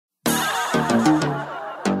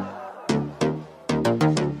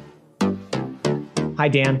Hi,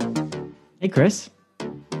 Dan. Hey, Chris.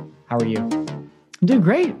 How are you? I'm doing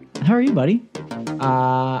great. How are you, buddy?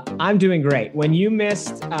 I'm doing great. When you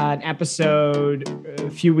missed an episode a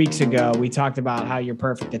few weeks ago, we talked about how your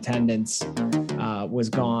perfect attendance was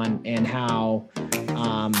gone and how,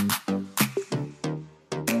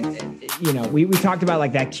 we talked about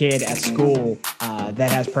like that kid at school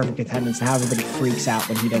that has perfect attendance and how everybody freaks out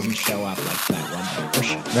when he doesn't show up like that one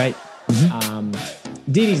day. Right.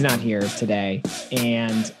 Dee Dee's not here today,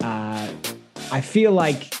 and I feel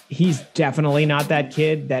like he's definitely not that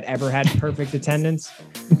kid that ever had perfect attendance.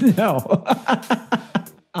 No.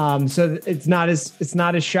 So it's not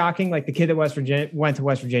as shocking. Like the kid that went to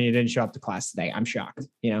West Virginia didn't show up to class today. I'm shocked.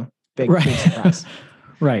 Big surprise.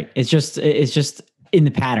 Right. It's just in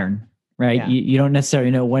the pattern, right? Yeah. You don't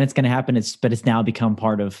necessarily know when it's going to happen. But it's now become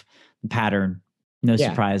part of the pattern. No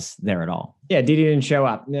surprise there at all. Yeah, Dee Dee didn't show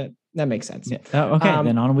up. That makes sense. Yeah. Oh, okay,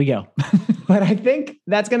 then on we go. But I think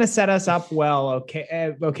that's going to set us up well,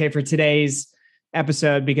 okay, for today's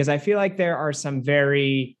episode, because I feel like there are some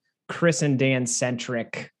very Chris and Dan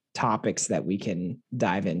centric topics that we can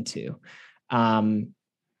dive into.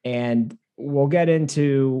 And we'll get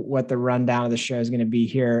into what the rundown of the show is going to be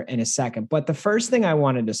here in a second. But the first thing I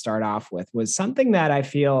wanted to start off with was something that I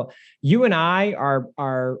feel you and I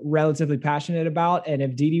are relatively passionate about. And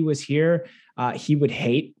if Dee Dee was here, he would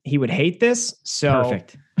hate this. So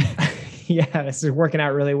Perfect. yeah, this is working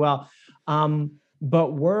out really well.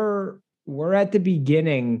 But we're at the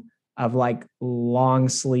beginning of like long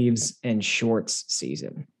sleeves and shorts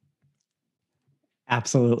season.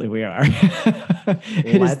 Absolutely, we are.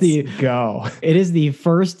 Let's go. It is the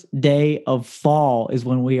first day of fall is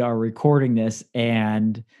when we are recording this,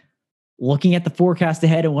 and looking at the forecast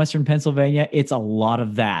ahead in Western Pennsylvania, it's a lot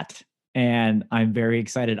of that. And I'm very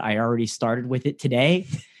excited. I already started with it today,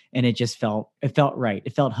 and it felt right.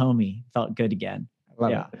 It felt homey, felt good again.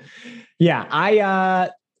 Love it. Yeah.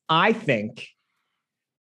 I think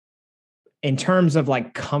in terms of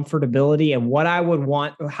like comfortability and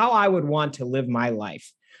how I would want to live my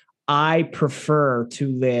life, I prefer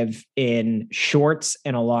to live in shorts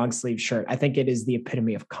and a long sleeve shirt. I think it is the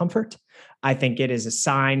epitome of comfort. I think it is a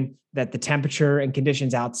sign that the temperature and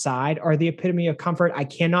conditions outside are the epitome of comfort. I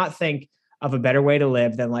cannot think of a better way to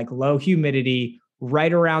live than like low humidity,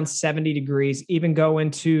 right around 70 degrees, even go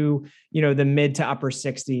into, the mid to upper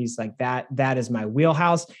 60s. Like that is my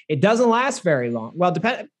wheelhouse. It doesn't last very long. Well,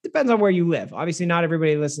 depends on where you live. Obviously not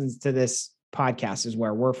everybody listens to this podcast is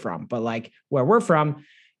where we're from, but like where we're from,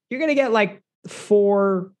 you're going to get like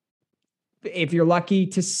 4, if you're lucky,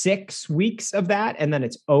 to 6 weeks of that. And then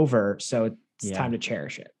it's over. So it's time to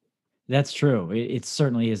cherish it. That's true. It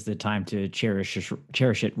certainly is the time to cherish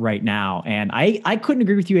it right now. And I couldn't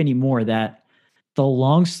agree with you anymore that the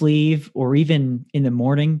long sleeve, or even in the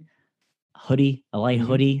morning, hoodie, a light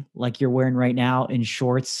hoodie like you're wearing right now, in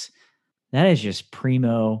shorts, that is just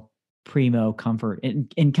primo comfort.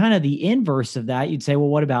 And kind of the inverse of that, you'd say, well,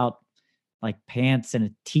 what about like pants and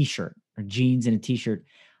a t-shirt or jeans and a t-shirt?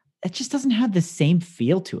 It just doesn't have the same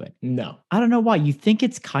feel to it. No. I don't know why. You think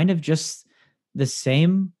it's kind of just the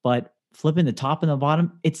same, but flipping the top and the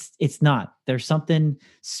bottom, it's not. There's something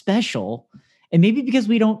special. And maybe because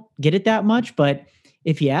we don't get it that much, but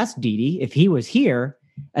if you ask Dee Dee, if he was here,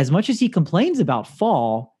 as much as he complains about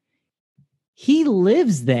fall, he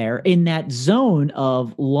lives there in that zone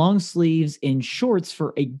of long sleeves and shorts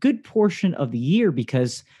for a good portion of the year,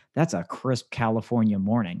 because that's a crisp California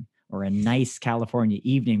morning or a nice California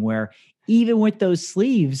evening where even with those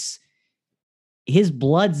sleeves, his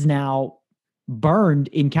blood's now burned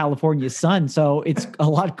in California sun. So it's a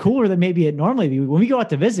lot cooler than maybe it normally be. When we go out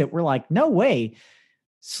to visit, we're like, no way.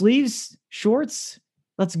 Sleeves, shorts,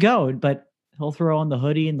 let's go. But he'll throw on the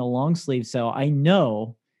hoodie and the long sleeve. So I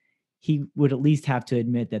know he would at least have to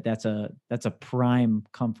admit that that's a prime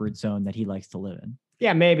comfort zone that he likes to live in.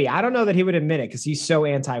 Yeah, maybe. I don't know that he would admit it because he's so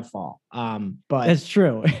anti-fall. But that's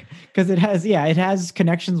true. Because it has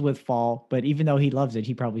connections with fall, but even though he loves it,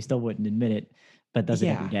 he probably still wouldn't admit it, but does it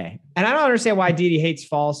every day. And I don't understand why Dee Dee hates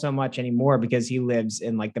fall so much anymore, because he lives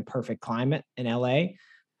in like the perfect climate in LA.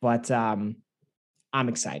 But I'm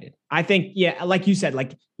excited. I think, like you said,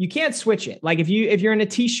 like you can't switch it. Like if you're in a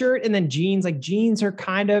t-shirt and then jeans, like jeans are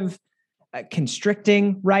kind of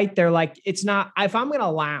constricting, right? They're like, it's not, if I'm going to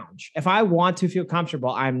lounge, if I want to feel comfortable,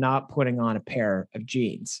 I'm not putting on a pair of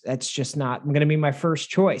jeans. That's just not going to be my first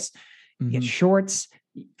choice. You get shorts,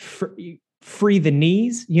 free the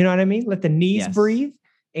knees. You know what I mean? Let the knees breathe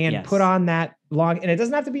and put on that long, and it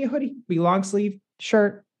doesn't have to be a hoodie, be long sleeve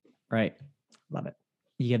shirt. Right. Love it.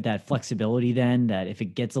 you have that flexibility then that if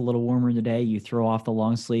it gets a little warmer in the day, you throw off the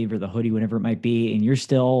long sleeve or the hoodie, whatever it might be, and you're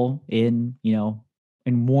still in,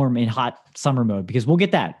 in warm and hot summer mode, because we'll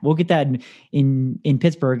get that. We'll get that in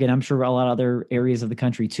Pittsburgh, and I'm sure a lot of other areas of the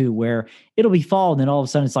country too, where it'll be fall and then all of a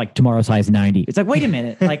sudden it's like tomorrow's high is 90. It's like, wait a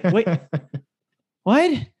minute, like wait,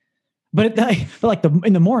 what? But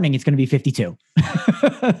in the morning, it's going to be 52.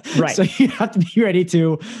 Right. So you have to be ready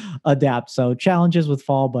to adapt. So challenges with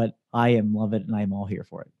fall, but I love it and I'm all here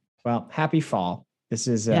for it. Well, happy fall. This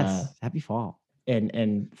is happy fall.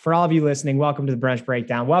 And for all of you listening, welcome to the Brunch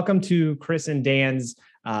Breakdown. Welcome to Chris and Dan's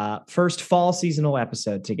first fall seasonal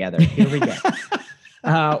episode together. Here we go.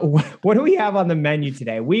 What do we have on the menu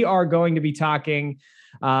today? We are going to be talking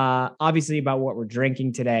obviously about what we're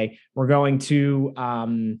drinking today. We're going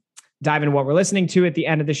to dive into what we're listening to at the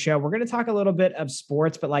end of the show. We're going to talk a little bit of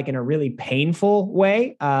sports, but like in a really painful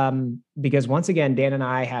way. Because once again, Dan and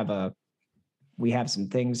I have some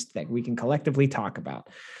things that we can collectively talk about.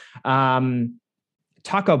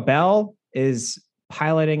 Taco Bell is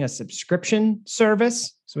piloting a subscription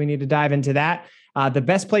service, so we need to dive into that. The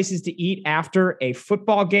best places to eat after a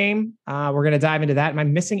football game. We're going to dive into that. Am I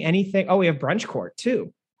missing anything? Oh, we have Brunch Court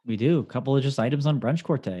too. We do. A couple of just items on Brunch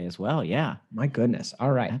Court today as well. Yeah. My goodness.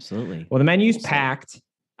 All right. Absolutely. Well, the menu's packed.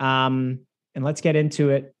 And let's get into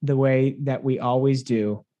it the way that we always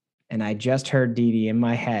do. And I just heard Didi in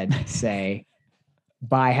my head say,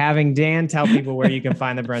 by having Dan tell people where you can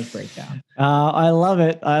find the Brunch Breakdown. I love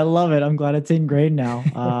it. I love it. I'm glad it's ingrained now.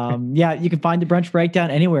 Yeah, you can find the Brunch Breakdown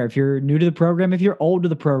anywhere. If you're new to the program, if you're old to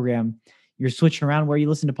the program, you're switching around where you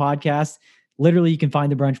listen to podcasts. Literally, you can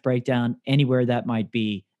find the Brunch Breakdown anywhere that might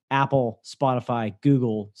be. Apple, Spotify,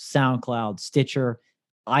 Google, SoundCloud, Stitcher,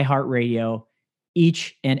 iHeartRadio.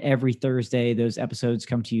 Each and every Thursday, those episodes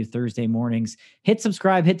come to you Thursday mornings. Hit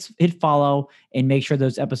subscribe, hit follow, and make sure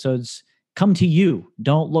those episodes come to you.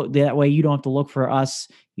 Don't look that way. You don't have to look for us.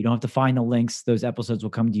 You don't have to find the links. Those episodes will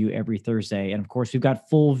come to you every Thursday. And of course, we've got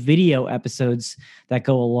full video episodes that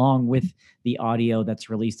go along with the audio that's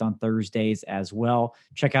released on Thursdays as well.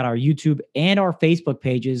 Check out our YouTube and our Facebook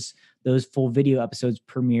pages. Those full video episodes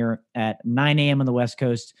premiere at 9 a.m. on the West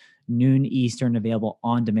Coast, noon Eastern, available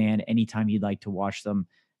on demand anytime you'd like to watch them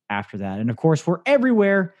after that. And of course, we're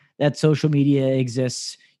everywhere that social media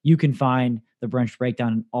exists. You can find the Brunch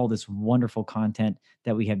Breakdown and all this wonderful content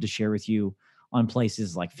that we have to share with you on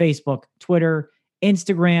places like Facebook, Twitter,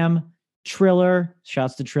 Instagram, Triller,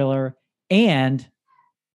 shouts to Triller, and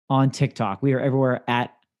on TikTok. We are everywhere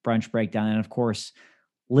at Brunch Breakdown. And of course,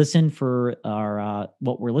 listen for our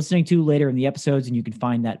what we're listening to later in the episodes, and you can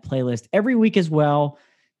find that playlist every week as well,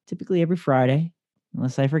 typically every Friday,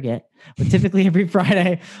 unless I forget, but typically every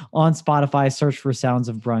Friday on Spotify. Search for Sounds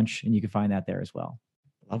of Brunch, and you can find that there as well.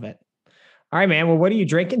 Love it. All right, man. Well, what are you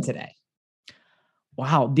drinking today?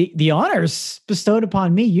 Wow, the honors bestowed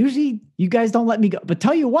upon me. Usually you guys don't let me go, but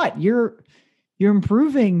tell you what, you're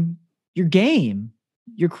improving your game,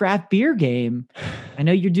 your craft beer game. I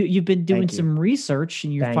know you've been doing some research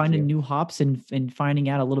and you're finding new hops and finding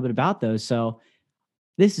out a little bit about those. So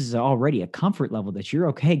this is already a comfort level that you're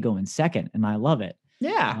okay going second, and I love it.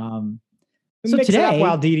 Yeah. So mix today, it up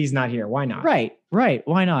while Didi's not here. Why not? Right.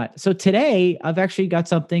 Why not? So today I've actually got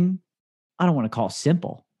something I don't want to call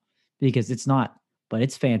simple because it's not, but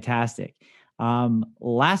it's fantastic.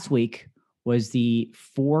 Last week was the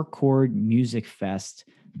 4 Chord Music Fest,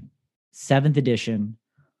 7th edition,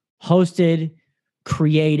 hosted,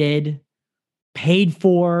 created, paid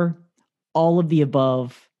for, all of the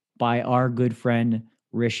above by our good friend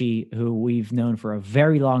Rishi, who we've known for a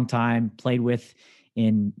very long time, played with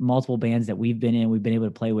in multiple bands that we've been in. We've been able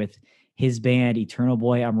to play with his band, Eternal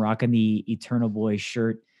Boy. I'm rocking the Eternal Boy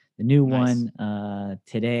shirt. The new one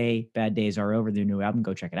today, Bad Days Are Over, their new album.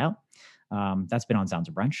 Go check it out. That's been on Sounds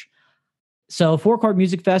of Brunch. So 4 Chord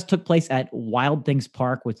Music Fest took place at Wild Things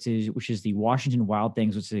Park, which is the Washington Wild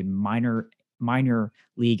Things, which is a minor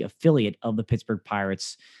league affiliate of the Pittsburgh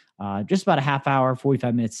Pirates. Just about a half hour,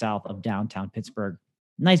 45 minutes south of downtown Pittsburgh.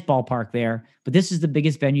 Nice ballpark there. But this is the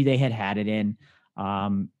biggest venue they had it in.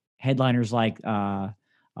 Headliners like The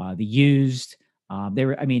Used.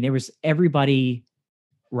 There was everybody.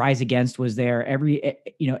 Rise Against was there.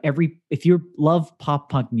 If you love pop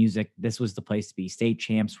punk music, this was the place to be. State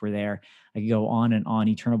Champs were there. I could go on and on.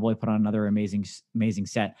 Eternal Boy put on another amazing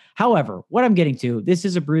set. However, what I'm getting to, this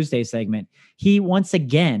is a Brews Day segment. He once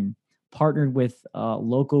again partnered with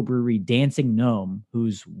local brewery Dancing Gnome,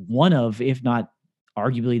 who's one of, if not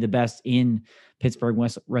arguably the best in Pittsburgh,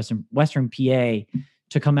 Western PA,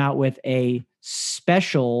 to come out with a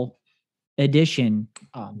special edition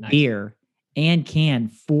beer and can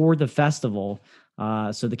for the festival.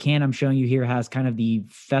 So the can I'm showing you here has kind of the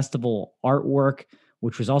festival artwork,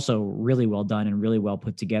 which was also really well done and really well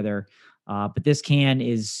put together. But this can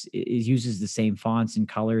is uses the same fonts and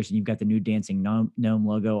colors, and you've got the new Dancing Gnome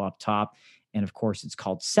logo up top, and of course it's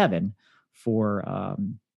called 7 for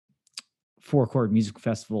Four Chord Music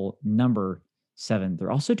Festival number 7.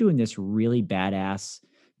 They're also doing this really badass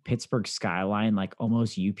Pittsburgh skyline, like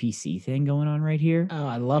almost UPC thing going on right here. Oh,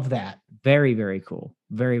 I love that. Very, very cool.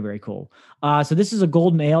 Very, very cool. So this is a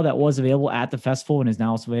golden ale that was available at the festival and is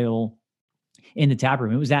now also available in the tap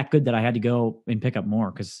room. It was that good that I had to go and pick up more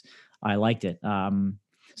because I liked it.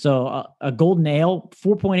 So a golden ale,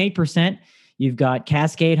 4.8%. You've got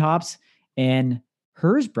Cascade hops and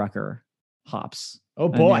Hersbrucker hops. Oh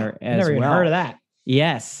boy, I never even heard of that.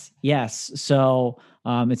 Yes. So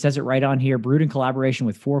it says it right on here. Brewed in collaboration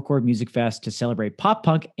with Four Chord Music Fest to celebrate pop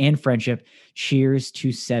punk and friendship. Cheers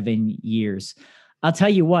to 7 years. I'll tell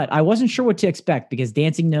you what, I wasn't sure what to expect because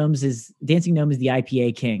Dancing Gnome is the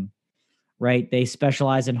IPA king, right? They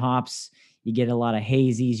specialize in hops. You get a lot of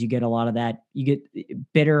hazies. You get a lot of that. You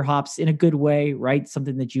get bitter hops in a good way, right?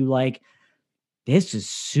 Something that you like. This is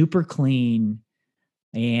super clean.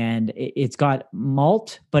 And it's got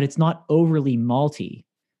malt, but it's not overly malty.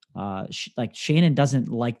 Like Shannon doesn't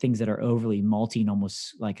like things that are overly malty and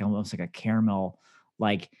almost like a caramel.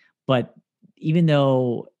 But even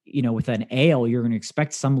though, with an ale, you're going to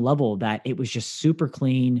expect some level of that, it was just super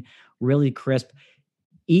clean, really crisp,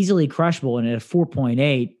 easily crushable. And at a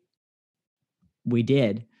 4.8, we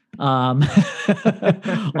did on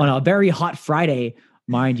a very hot Friday,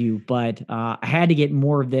 mind you, but I had to get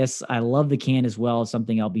more of this. I love the can as well. It's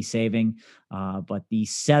something I'll be saving. But the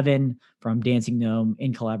 7 from Dancing Gnome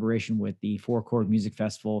in collaboration with the Four Chord Music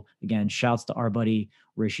Festival. Again, shouts to our buddy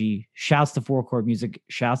Rishi, shouts to Four Chord Music,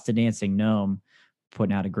 shouts to Dancing Gnome,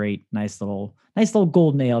 putting out a great, nice little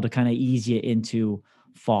golden ale to kind of ease you into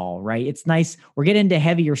fall, right? It's nice. We're getting into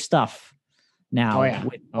heavier stuff now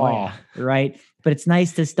with fall, right? But it's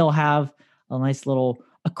nice to still have a nice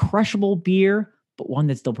a crushable beer, but one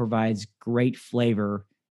that still provides great flavor,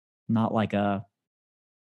 not like a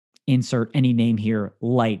insert any name here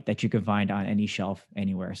light that you can find on any shelf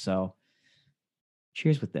anywhere. So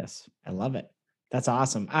cheers with this. I love it. That's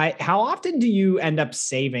awesome. How often do you end up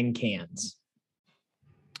saving cans?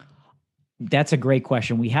 That's a great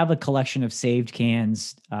question. We have a collection of saved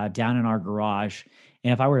cans down in our garage.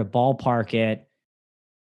 And if I were to ballpark it,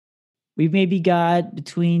 we've maybe got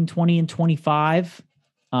between 20 and 25.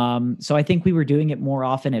 So I think we were doing it more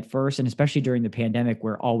often at first, and especially during the pandemic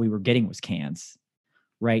where all we were getting was cans,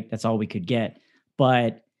 right? That's all we could get.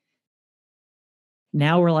 But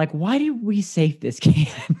now we're like, why did we save this can?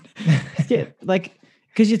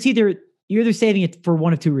 Because you're either saving it for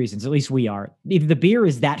one of two reasons, at least we are. Either the beer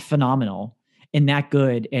is that phenomenal and that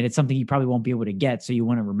good, and it's something you probably won't be able to get, so you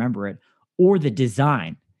want to remember it, or the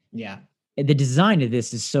design. Yeah. The design of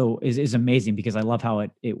this is amazing because I love how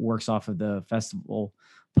it works off of the festival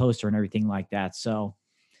poster and everything like that. So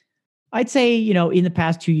I'd say, in the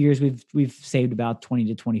past 2 years, we've saved about 20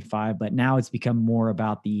 to 25, but now it's become more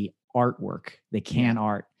about the artwork, the can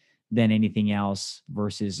art, than anything else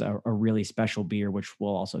versus a really special beer, which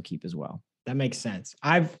we'll also keep as well. That makes sense.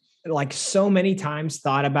 I've so many times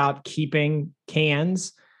thought about keeping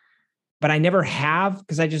cans, but I never have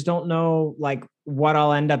because I just don't know what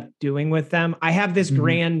I'll end up doing with them. I have this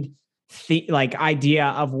grand idea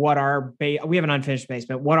of what we have an unfinished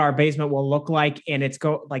basement, what our basement will look like. And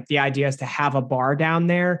the idea is to have a bar down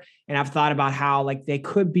there. And I've thought about how they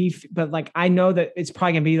could be, but I know that it's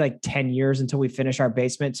probably gonna be 10 years until we finish our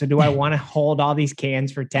basement. So do I want to hold all these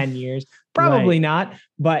cans for 10 years? Probably not.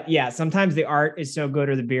 But yeah, sometimes the art is so good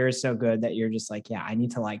or the beer is so good that you're just I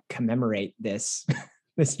need to commemorate this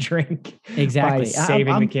drink. Exactly. By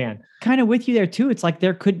saving the can. Kind of with you there too. It's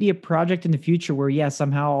there could be a project in the future where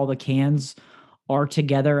somehow all the cans are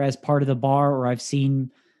together as part of the bar, or I've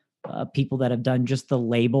seen people that have done just the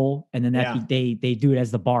label and then they do it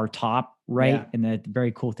as the bar top, right? Yeah. And the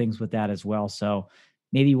very cool things with that as well. So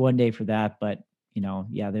maybe one day for that, but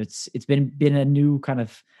it's been a new kind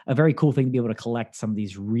of a very cool thing to be able to collect some of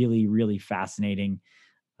these really, really fascinating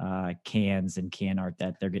cans and can art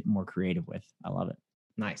that they're getting more creative with. I love it.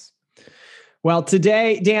 Nice. Well,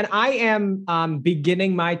 today, Dan, I am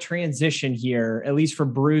beginning my transition here, at least for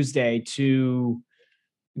Brews Day, to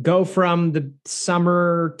go from the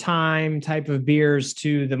summertime type of beers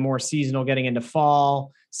to the more seasonal, getting into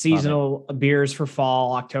fall, seasonal beers for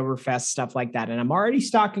fall, Oktoberfest, stuff like that. And I'm already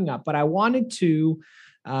stocking up, but I wanted to,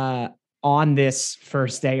 on this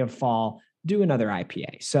first day of fall, do another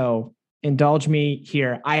IPA. So indulge me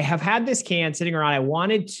here. I have had this can sitting around. I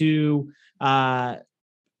wanted to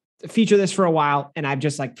feature this for a while, and I've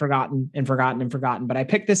just like forgotten. But I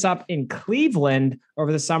picked this up in Cleveland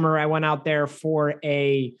over the summer. I went out there for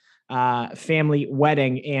a family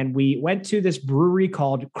wedding, and we went to this brewery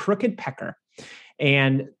called Crooked Pecker.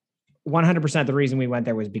 And 100% the reason we went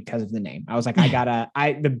there was because of the name. I was like,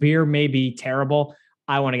 the beer may be terrible.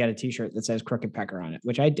 I want to get a t-shirt that says Crooked Pecker on it,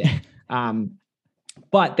 which I did.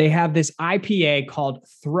 But they have this IPA called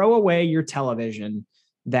Throw Away Your Television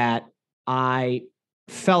that I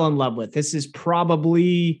fell in love with. This is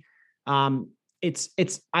probably,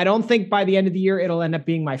 I don't think by the end of the year, it'll end up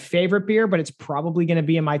being my favorite beer, but it's probably going to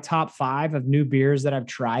be in my top 5 of new beers that I've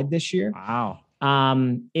tried this year. Wow.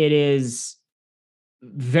 It is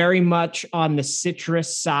very much on the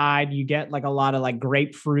citrus side. You get like a lot of like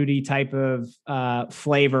grapefruity type of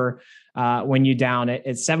flavor when you down it.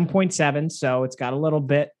 It's 7.7, so it's got a little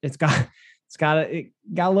bit. It got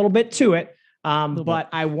a little bit to it. But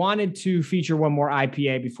I wanted to feature one more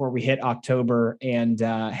IPA before we hit October and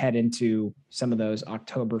head into some of those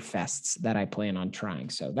October fests that I plan on trying.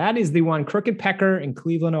 So that is the one, Crooked Pecker in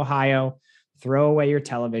Cleveland, Ohio. Throw away your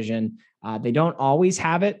television. They don't always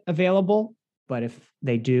have it available, but if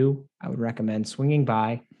they do, I would recommend swinging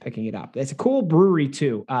by, picking it up. It's a cool brewery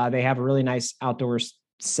too. They have a really nice outdoor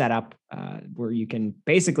setup where you can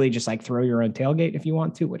basically just like throw your own tailgate if you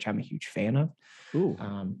want to, which I'm a huge fan of. Ooh.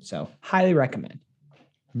 So highly recommend.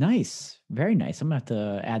 Nice. Very nice. I'm gonna have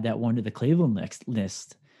to add that one to the Cleveland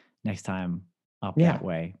list next time up that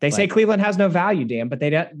way. They say Cleveland has no value, Dan, but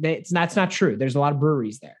that's not true. There's a lot of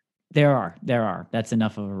breweries there. There are. That's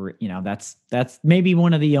enough of a, that's maybe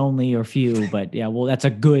one of the only or few, but yeah, well,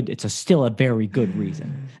 it's still a very good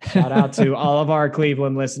reason. Shout out to all of our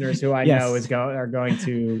Cleveland listeners who I know are going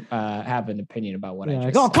to have an opinion about what I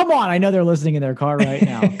just said. Come on. I know they're listening in their car right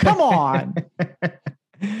now. Come on.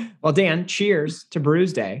 Well, Dan, cheers to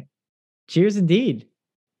Brews Day. Cheers indeed.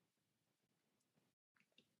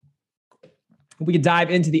 We could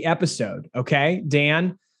dive into the episode. Okay,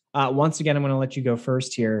 Dan, once again, I'm going to let you go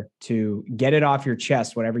first here to get it off your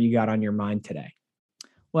chest, whatever you got on your mind today.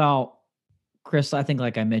 Well, Chris, I think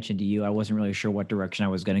like I mentioned to you, I wasn't really sure what direction I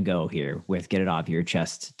was going to go here with get it off your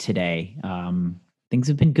chest today. Things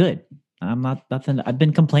have been good. I've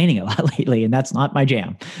been complaining a lot lately, and that's not my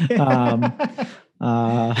jam.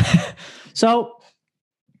 So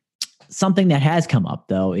something that has come up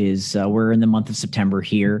though is we're in the month of September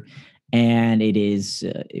here, and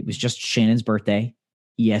it was just Shannon's birthday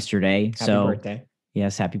yesterday. Happy birthday.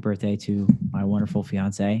 Yes, happy birthday to my wonderful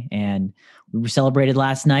fiance. And we were celebrated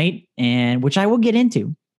last night, and which I will get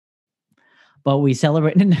into. But we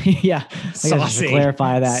celebrated, yeah. Saucy.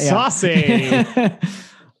 Clarify that. Yeah. Saucy.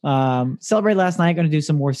 Celebrated last night. Going to do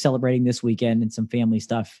some more celebrating this weekend and some family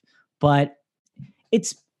stuff. But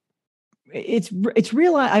it's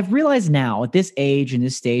real. I've realized now at this age and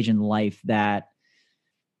this stage in life that,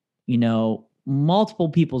 multiple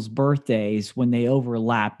people's birthdays, when they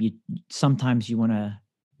overlap, sometimes you want to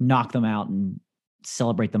knock them out and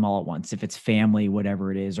celebrate them all at once. If it's family,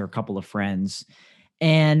 whatever it is, or a couple of friends.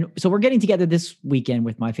 And so we're getting together this weekend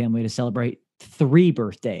with my family to celebrate 3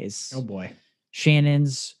 birthdays. Oh boy.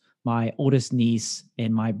 Shannon's, my oldest niece,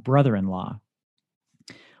 and my brother-in-law.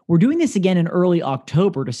 We're doing this again in early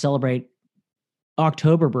October to celebrate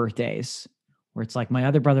October birthdays, where it's like my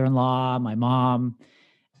other brother-in-law, my mom,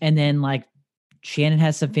 and then like Shannon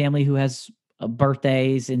has some family who has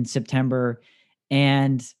birthdays in September.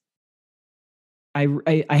 And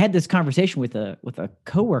I had this conversation with a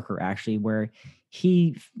coworker actually, where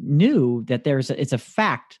he knew that it's a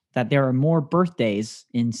fact that there are more birthdays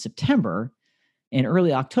in September and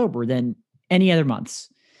early October than any other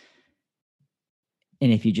months.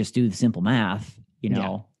 And if you just do the simple math,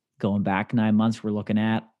 going back 9 months, we're looking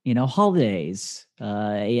at, holidays,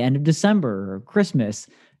 end of December, or Christmas,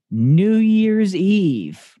 New Year's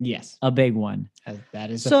Eve. Yes. A big one.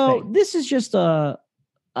 That is so this is just a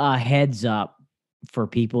heads up for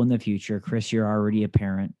people in the future. Chris, you're already a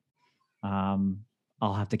parent. I'll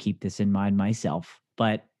have to keep this in mind myself,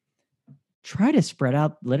 but try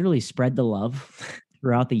to literally spread the love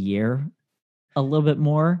throughout the year a little bit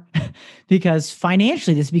more, because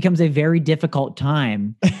financially this becomes a very difficult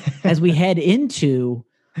time as we head into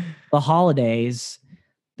the holidays.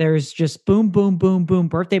 There's just boom, boom, boom, boom,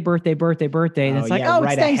 birthday. And it's like,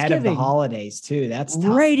 right it's Thanksgiving. Ahead of the holidays too. That's tough.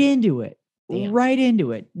 Right into it. Damn. Right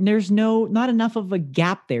into it. And there's not enough of a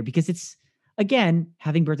gap there, because it's, again,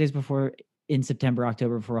 having birthdays in September,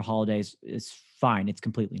 October before holidays is fine. It's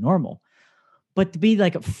completely normal. But to be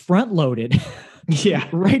like front loaded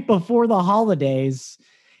right before the holidays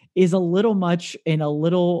is a little much and a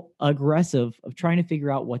little aggressive of trying to figure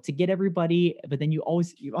out what to get everybody. But then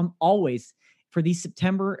I'm always for these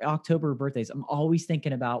September, October birthdays, I'm always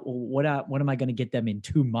thinking about, well, what am I going to get them in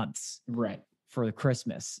 2 months Right. for the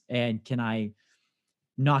Christmas? And can I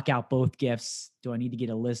knock out both gifts? Do I need to get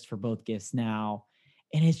a list for both gifts now?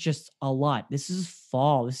 And it's just a lot. This is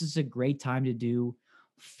fall. This is a great time to do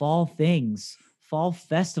fall things, fall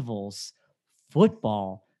festivals,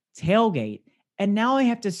 football, tailgate. And now I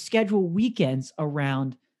have to schedule weekends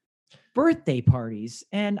around birthday parties.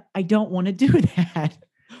 And I don't want to do that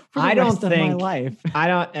for the rest of my life. I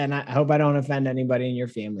don't, and I hope I don't offend anybody in your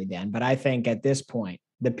family, Dan, but I think at this point,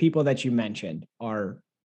 the people that you mentioned are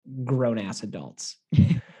grown ass adults.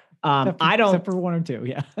 I don't, except for one or two.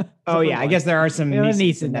 Yeah. Oh yeah. I guess there are some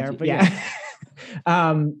nieces in there, but yeah.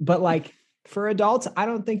 But like for adults, I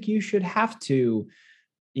don't think you should have to,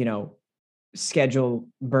 schedule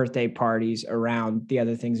birthday parties around the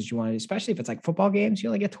other things that you want to do, especially if it's like football games. You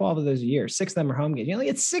only get 12 of those a year. 6 of them are home games. You only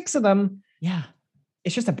get 6 of them. Yeah.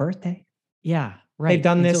 It's just a birthday. Yeah. Right. They've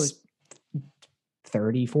done this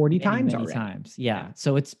 30, 40 times many already. times. Yeah.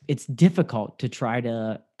 So it's difficult to try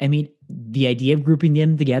to, the idea of grouping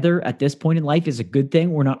them together at this point in life is a good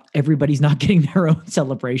thing. Everybody's not getting their own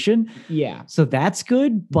celebration. Yeah. So that's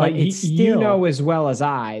good, but it's still, as well as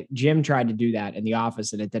I, Jim tried to do that in the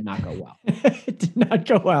office and it did not go well. It did not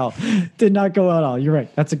go well. Did not go well at all. You're right.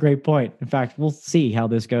 That's a great point. In fact, we'll see how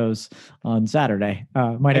this goes on Saturday.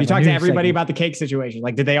 Have you talked to everybody about the cake situation?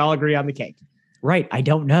 Like, did they all agree on the cake? Right. I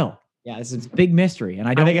don't know. Yeah, this is a big mystery. And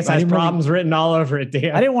I think it has problems written all over it,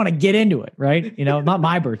 Dan. I didn't want to get into it, right? Not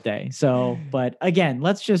my birthday. So, but again,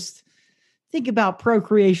 let's just think about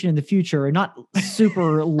procreation in the future and not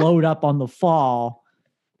super load up on the fall.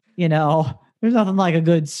 There's nothing like a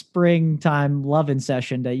good springtime loving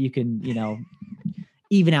session that you can,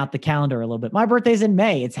 even out the calendar a little bit. My birthday's in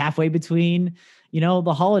May. It's halfway between,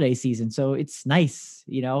 the holiday season. So it's nice,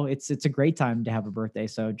 it's a great time to have a birthday.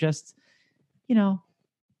 So just,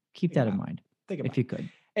 keep that in mind if you could.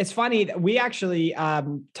 It's funny that we actually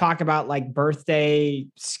talk about like birthday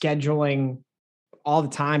scheduling all the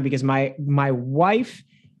time because my wife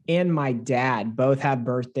and my dad both have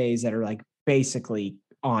birthdays that are like basically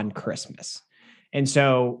on Christmas. And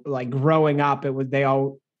so like growing up,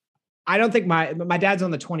 I don't think my dad's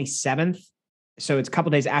on the 27th. So it's a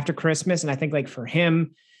couple days after Christmas. And I think like for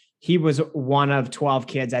him, he was one of 12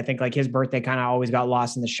 kids. I think like his birthday kind of always got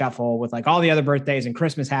lost in the shuffle with like all the other birthdays and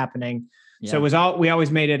Christmas happening. Yeah. So we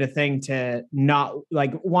always made it a thing to not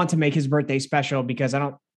like want to make his birthday special because I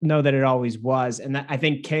don't know that it always was. And I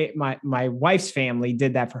think my wife's family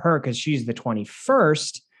did that for her because she's the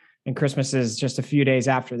 21st and Christmas is just a few days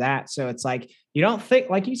after that. So it's like, you don't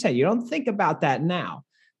think, like you said, you don't think about that now,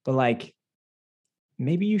 but like,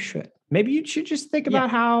 maybe you should just think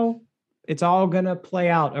about how it's all going to play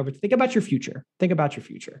out over. Think about your future.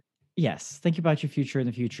 Yes. Think about your future and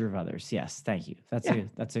the future of others. Yes. Thank you. That's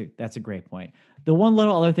a great point. The one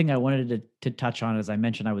little other thing I wanted to touch on, as I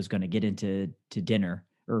mentioned, I was going to get into dinner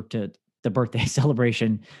or to the birthday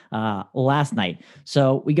celebration last night.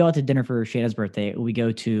 So we go out to dinner for Shayna's birthday. We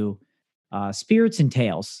go to Spirits and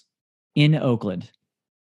Tales in Oakland,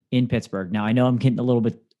 in Pittsburgh. Now I know I'm getting a little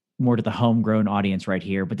bit more to the homegrown audience right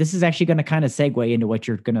here, but this is actually going to kind of segue into what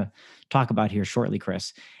you're going to talk about here shortly,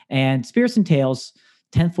 Chris. And Spirits and Tales,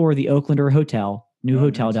 10th floor of the Oaklander Hotel, new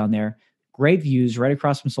hotel nice. Down there. Great views right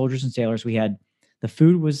across from Soldiers and Sailors. The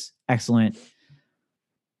food was excellent.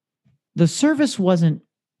 The service wasn't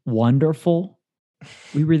wonderful.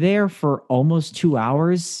 We were there for almost 2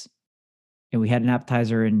 hours and we had an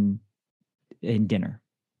appetizer and dinner,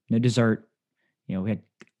 no dessert. We had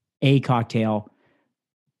a cocktail.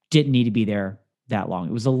 Didn't need to be there that long.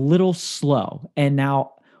 It was a little slow. And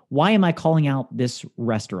now, why am I calling out this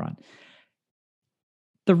restaurant?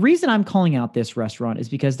 The reason I'm calling out this restaurant is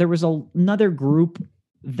because there was another group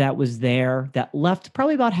that was there that left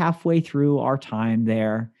probably about halfway through our time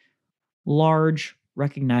there. Large,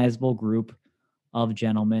 recognizable group of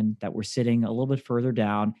gentlemen that were sitting a little bit further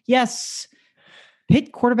down. Yes,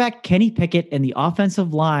 Pitt quarterback Kenny Pickett and the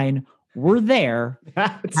offensive line were there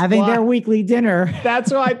having their weekly dinner.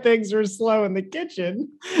 That's why things were slow in the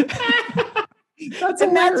kitchen. That's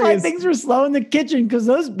why things were slow in the kitchen, because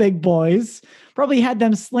those big boys probably had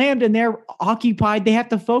them slammed and they're occupied. They have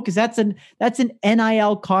to focus. That's an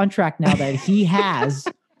NIL contract now that he has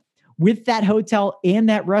with that hotel and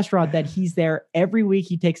that restaurant, that he's there every week.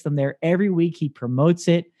 He takes them there every week. He promotes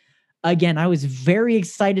it. Again, I was very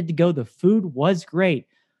excited to go. The food was great.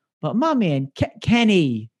 But my man,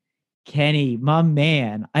 Kenny, my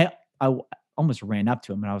man, I almost ran up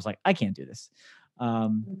to him and I was like, I can't do this.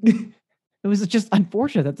 It was just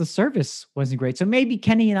unfortunate that the service wasn't great. So maybe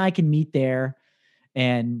Kenny and I can meet there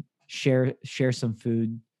and share some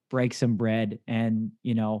food break some bread, and,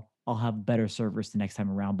 I'll have better servers the next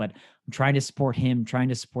time around. But I'm trying to support him, trying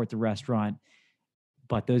to support the restaurant.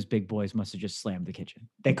 But those big boys must have just slammed the kitchen.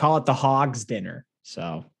 They call it the Hogs dinner.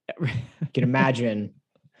 So you can imagine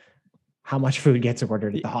how much food gets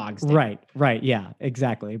ordered at the Hogs dinner. Right. Yeah,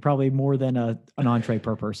 exactly. Probably more than an entree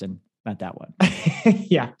per person at that one.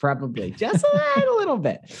 Yeah, probably just a little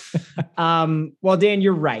bit. Well, Dan,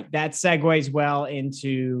 you're right. That segues well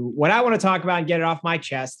into what I want to talk about and get it off my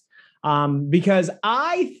chest. Because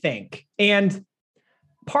I think, and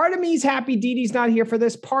part of me is happy Didi's not here for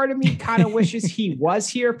this. Part of me kind of wishes he was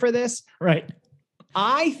here for this. Right.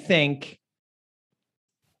 I think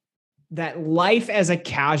that life as a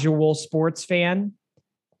casual sports fan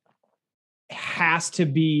has to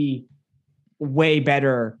be way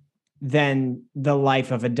better than the life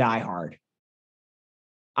of a diehard.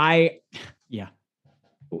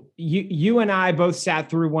 You and I both sat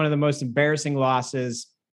through one of the most embarrassing losses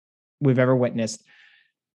we've ever witnessed.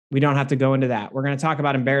 We don't have to go into that. We're going to talk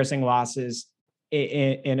about embarrassing losses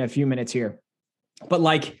in a few minutes here. But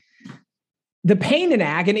like the pain and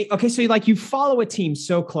agony. Okay. So you follow a team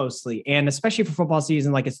so closely, and especially for football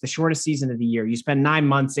season, like it's the shortest season of the year. You spend 9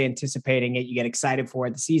 months anticipating it. You get excited for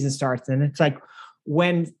it. The season starts. And it's like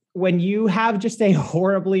when you have just a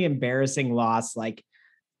horribly embarrassing loss, like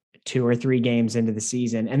 2 or 3 games into the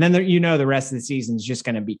season, and then the rest of the season is just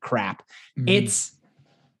going to be crap. Mm-hmm. It's,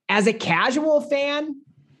 as a casual fan,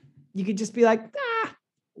 you could just be like,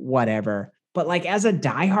 whatever. But like as a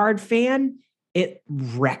diehard fan, it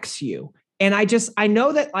wrecks you. And I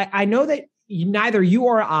know that neither you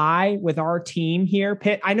or I, with our team here,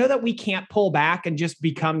 Pitt, I know that we can't pull back and just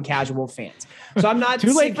become casual fans. So I'm not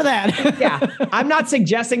too late for that. Yeah. I'm not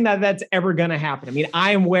suggesting that that's ever going to happen. I mean,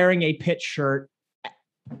 I am wearing a Pitt shirt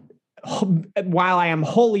while I am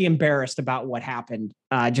wholly embarrassed about what happened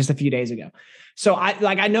just a few days ago. So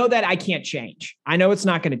I know that I can't change. I know it's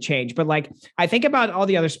not going to change, but like, I think about all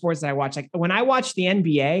the other sports that I watch. Like when I watch the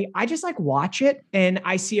NBA, I just like watch it and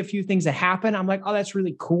I see a few things that happen. I'm like, oh, that's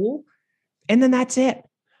really cool. And then that's it.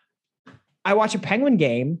 I watch a Penguin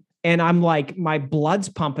game and I'm like, my blood's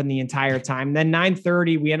pumping the entire time. Then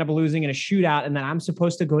 9:30, we end up losing in a shootout. And then I'm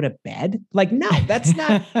supposed to go to bed. Like, no, that's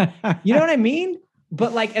not, you know what I mean?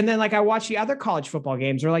 But like, and then like I watch the other college football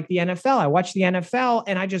games or like the NFL. I watch the NFL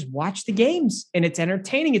and I just watch the games and it's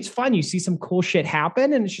entertaining. It's fun. You see some cool shit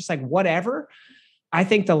happen and it's just like, whatever. I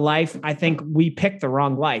think we picked the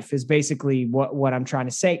wrong life is basically what I'm trying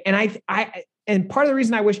to say. And and part of the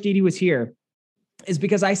reason I wish Didi was here is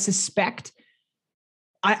because I suspect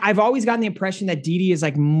I've always gotten the impression that Didi is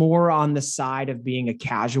like more on the side of being a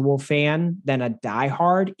casual fan than a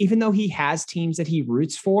diehard, even though he has teams that he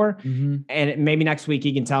roots for. Mm-hmm. And maybe next week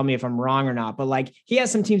he can tell me if I'm wrong or not, but like he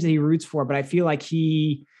has some teams that he roots for, but I feel like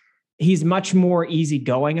he's much more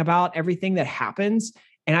easygoing about everything that happens.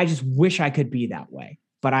 And I just wish I could be that way,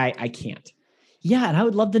 but I can't. Yeah. And I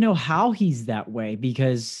would love to know how he's that way,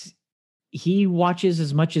 because he watches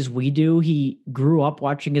as much as we do. He grew up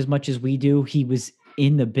watching as much as we do. He was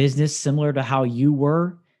in the business similar to how you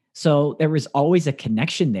were. So there was always a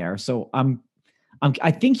connection there. So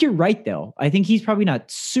I think you're right though. I think he's probably not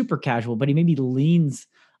super casual, but he maybe leans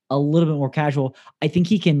a little bit more casual. I think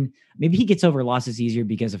maybe he gets over losses easier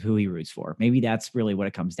because of who he roots for. Maybe that's really what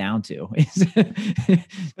it comes down to. But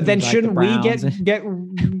then like shouldn't we get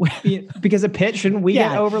because of Pitt, shouldn't we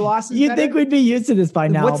get over losses? You'd think we'd be used to this by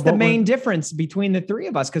now. What's the main difference between the three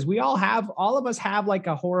of us? Because all of us have like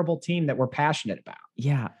a horrible team that we're passionate about.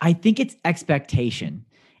 Yeah. I think it's expectation.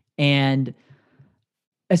 And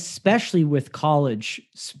especially with college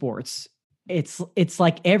sports, it's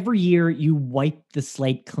like every year you wipe the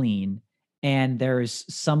slate clean and there's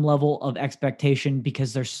some level of expectation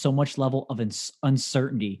because there's so much level of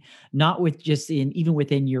uncertainty, not with even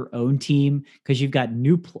within your own team, because you've got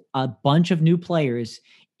a bunch of new players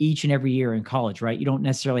each and every year in college, right? You don't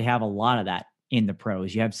necessarily have a lot of that in the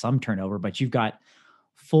pros. You have some turnover, but you've got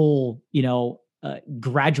full,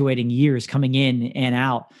 graduating years coming in and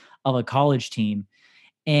out of a college team.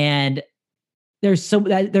 And there's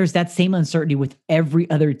that same uncertainty with every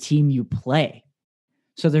other team you play.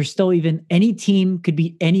 So there's still any team could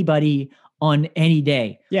be anybody on any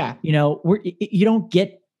day. Yeah. You don't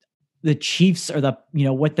get the Chiefs or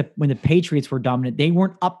when the Patriots were dominant, they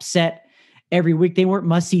weren't upset every week. They weren't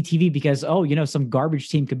must-see TV because, some garbage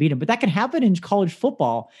team could beat them, but that can happen in college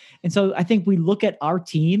football. And so I think we look at our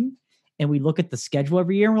team and we look at the schedule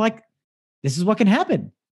every year and we're like, this is what can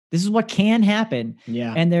happen. This is what can happen.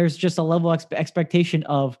 Yeah. And there's just a level of expectation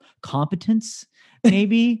of competence,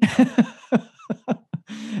 maybe.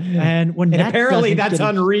 And when and that apparently doesn't that's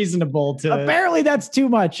get unreasonable to apparently that's too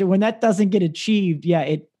much. And when that doesn't get achieved,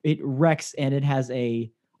 yeah, it wrecks, and it has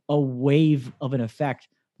a wave of an effect,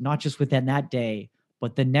 not just within that day,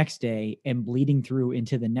 but the next day and bleeding through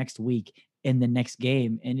into the next week in the next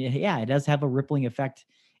game. And it does have a rippling effect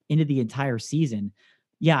into the entire season.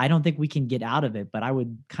 Yeah, I don't think we can get out of it, but I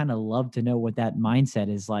would kind of love to know what that mindset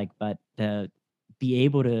is like. But to be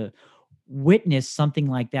able to witness something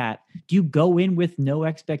like that, do you go in with no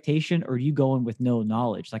expectation, or do you go in with no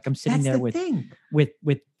knowledge? Like I'm sitting there with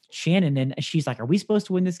Shannon, and she's like, "Are we supposed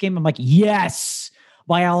to win this game?" I'm like, "Yes,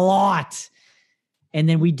 by a lot." And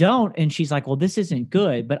then we don't, and she's like, "Well, this isn't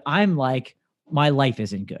good." But I'm like, "My life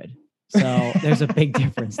isn't good." So there's a big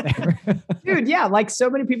difference there. Dude, yeah, like so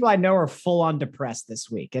many people I know are full on depressed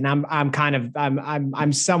this week, and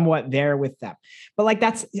I'm somewhat there with them. But like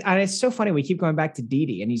and it's so funny, we keep going back to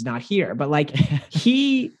Didi and he's not here, but like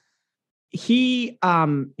he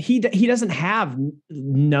doesn't have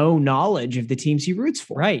no knowledge of the teams he roots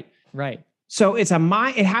for. Right. So it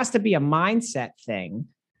has to be a mindset thing,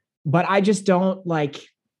 but I just don't like,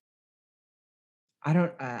 I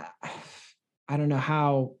don't know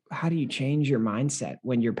how do you change your mindset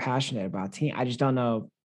when you're passionate about team? I just don't know.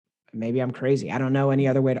 Maybe I'm crazy. I don't know any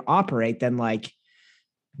other way to operate than like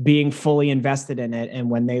being fully invested in it. And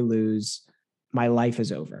when they lose, my life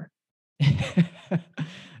is over.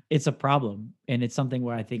 It's a problem. And it's something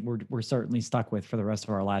where I think we're certainly stuck with for the rest of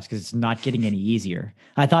our lives, because it's not getting any easier.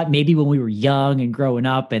 I thought maybe when we were young and growing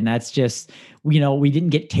up, and that's just, we didn't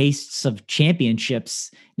get tastes of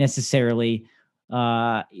championships necessarily,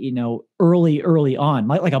 early on,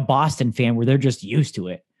 like a Boston fan where they're just used to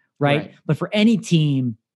it. Right. But for any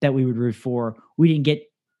team that we would root for, we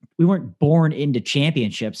weren't born into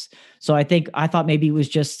championships. So I thought maybe it was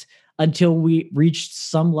just until we reached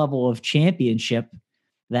some level of championship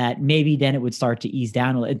that maybe then it would start to ease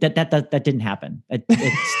down a little. That didn't happen. It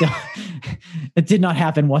did not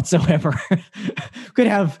happen whatsoever.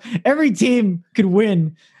 Every team could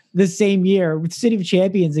win the same year with City of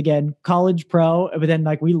Champions again, college pro, but then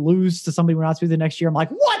like we lose to somebody we're not supposed to the next year. I'm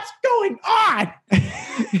like, what's going on?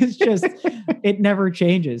 It's just, it never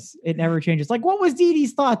changes. Like, what was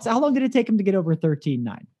Didi's thoughts? How long did it take him to get over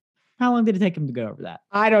 13-9? How long did it take him to go over that?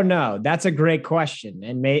 I don't know. That's a great question.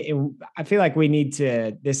 And I feel like we need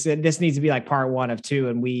to, this needs to be like part 1 of 2.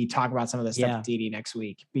 And we talk about some of the stuff with Didi next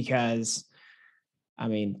week, because I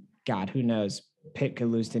mean, God, who knows? Pitt could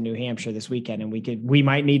lose to New Hampshire this weekend, and we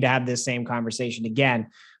might need to have this same conversation again,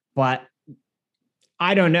 but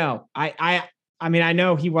I don't know. I mean, I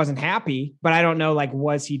know he wasn't happy, but I don't know, like,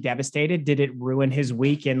 was he devastated? Did it ruin his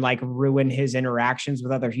week and like ruin his interactions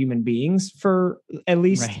with other human beings for at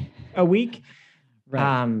least a week?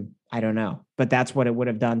 Right. I don't know, but that's what it would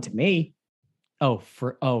have done to me. Oh,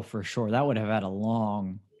 for sure. That would have had a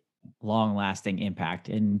long lasting impact.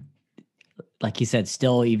 And like you said,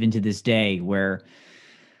 still even to this day, where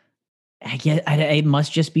I guess it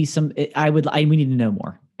must just be we need to know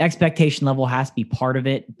more. Expectation level has to be part of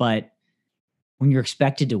it, but when you're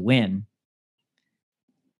expected to win,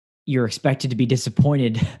 you're expected to be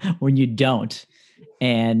disappointed when you don't,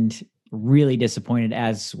 and really disappointed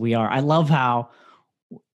as we are. I love how,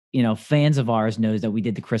 fans of ours knows that we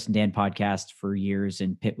did the Chris and Dan podcast for years,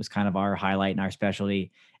 and Pitt was kind of our highlight and our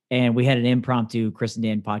specialty. And we had an impromptu Chris and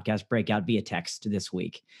Dan podcast breakout via text this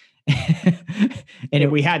week.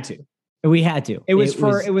 and we had to. It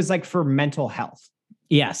was like for mental health.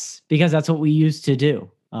 Yes, because that's what we used to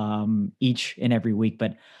do each and every week.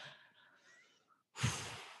 But,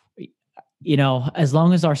 as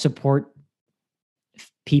long as our support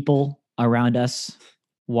people around us,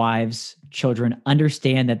 wives, children,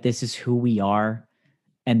 understand that this is who we are,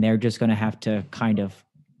 and they're just going to have to kind of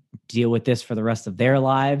deal with this for the rest of their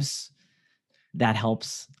lives, that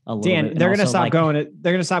helps a little bit. They're going to stop going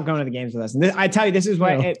to the games with us. And I tell you, this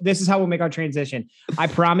is how we'll make our transition. I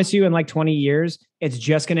promise you, in like 20 years, it's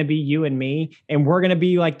just going to be you and me. And we're going to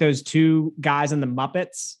be like those 2 guys in the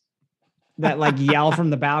Muppets that like yell from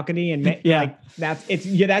the balcony. And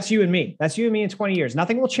that's you and me. That's you and me in 20 years.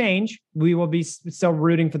 Nothing will change. We will be still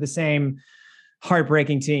rooting for the same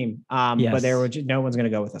heartbreaking team. But no one's going to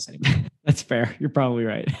go with us anymore. That's fair. You're probably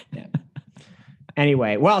right. Yeah.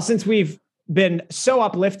 Anyway, well, since we've been so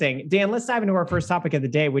uplifting, Dan, let's dive into our first topic of the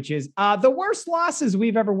day, which is the worst losses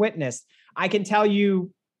we've ever witnessed. I can tell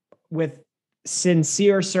you with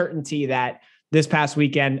sincere certainty that this past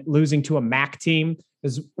weekend, losing to a MAC team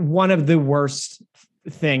is one of the worst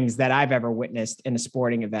things that I've ever witnessed in a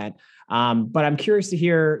sporting event. But I'm curious to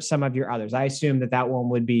hear some of your others. I assume that one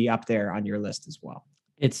would be up there on your list as well.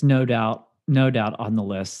 It's no doubt on the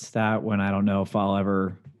list. That one, I don't know if I'll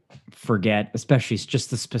ever forget, especially just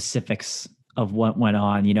the specifics of what went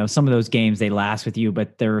on. Some of those games, they last with you,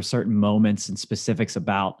 but there are certain moments and specifics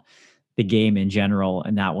about the game in general,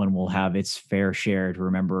 and that one will have its fair share to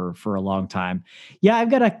remember for a long time. Yeah,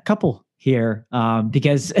 I've got a couple here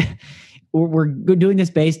because we're doing this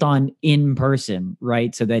based on in person,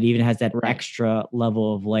 right? So that even has that extra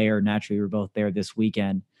level of layer. Naturally, we're both there this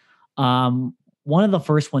weekend. One of the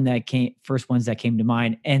first ones that came to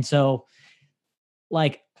mind, and so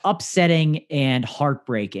like upsetting and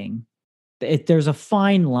heartbreaking. There's a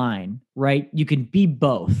fine line, right? You can be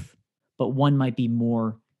both, but one might be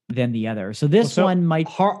more than the other. So this one might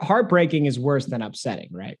heartbreaking is worse than upsetting,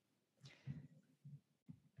 right?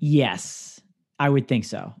 Yes, I would think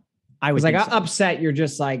so. I was like upset, you're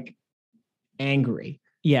just like angry.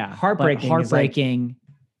 Yeah, heartbreaking,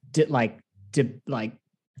 like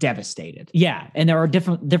devastated. Yeah, and there are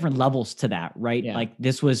different levels to that, right? Yeah. Like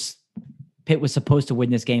Pitt was supposed to win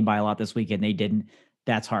this game by a lot this weekend. They didn't.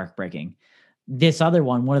 That's heartbreaking. This other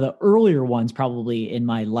one of the earlier ones probably in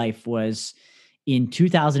my life was in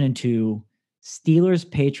 2002,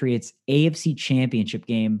 Steelers-Patriots AFC Championship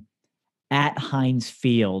game at Heinz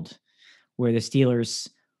Field, where the Steelers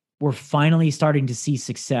were finally starting to see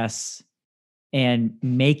success and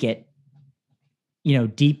make it,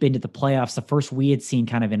 deep into the playoffs. The first we had seen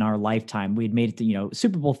kind of in our lifetime. We had made it to,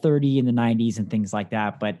 Super Bowl 30 in the 90s and things like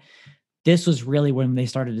that. But this was really when they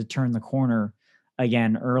started to turn the corner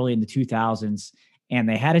again early in the 2000s, and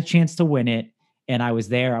they had a chance to win it. And I was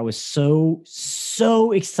there. I was so,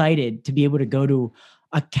 so excited to be able to go to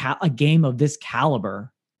a game of this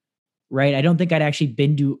caliber, right? I don't think I'd actually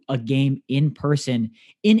been to a game in person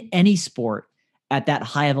in any sport at that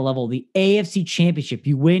high of a level. The AFC Championship,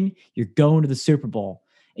 you win, you're going to the Super Bowl.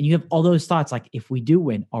 And you have all those thoughts like, if we do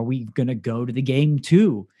win, are we going to go to the game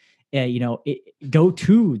too? Go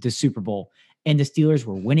to the Super Bowl. And the Steelers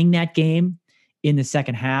were winning that game in the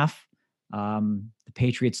second half. The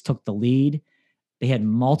Patriots took the lead. They had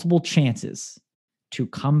multiple chances to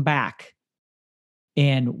come back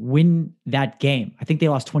and win that game. I think they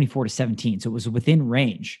lost 24-17. So it was within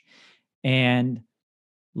range. And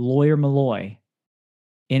Lawyer Milloy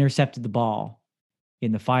intercepted the ball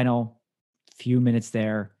in the final few minutes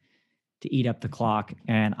there to eat up the clock.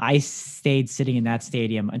 And I stayed sitting in that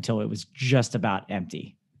stadium until it was just about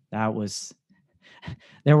empty. I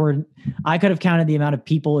could have counted the amount of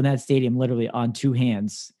people in that stadium literally on two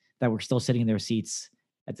hands that were still sitting in their seats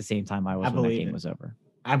at the same time when that game was over.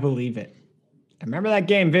 I believe it. I remember that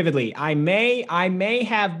game vividly. I may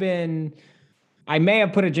have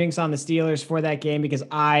put a jinx on the Steelers for that game because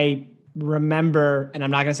I remember, and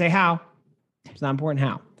I'm not going to say how. It's not important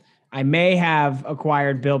how. I may have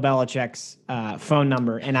acquired Bill Belichick's phone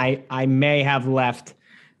number, and I may have left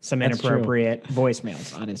some inappropriate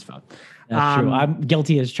voicemails on his phone. That's true. I'm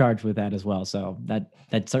guilty as charged with that as well. So that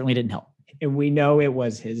certainly didn't help. And we know it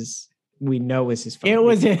was his. We know it was his phone. It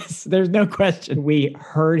was his. There's no question. We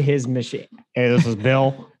heard his machine. Hey, this is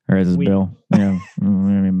Bill. Or this is Bill. Yeah.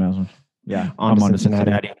 Yeah. I'm on to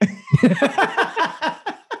Cincinnati.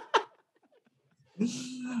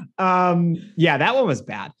 Yeah, that one was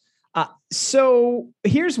bad. So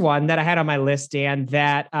here's one that I had on my list, Dan,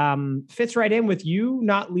 that fits right in with you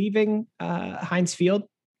not leaving Heinz Field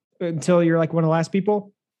until you're like one of the last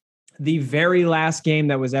people. The very last game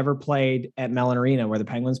that was ever played at Mellon Arena, where the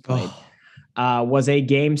Penguins played, was a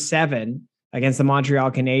Game 7 against the Montreal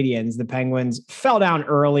Canadiens. The Penguins fell down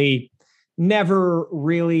early, never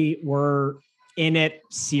really were in it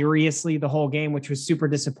seriously the whole game, which was super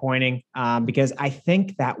disappointing because I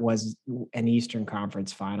think that was an Eastern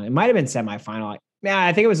Conference final. It might have been semifinal. Yeah,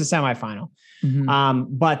 I think it was a semifinal.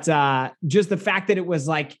 Mm-hmm. But just the fact that it was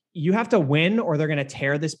like, you have to win or they're going to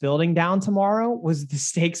tear this building down tomorrow, was the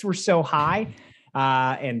stakes were so high.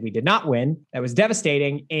 And we did not win. That was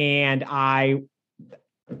devastating. And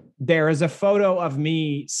there is a photo of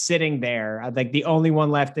me sitting there, like the only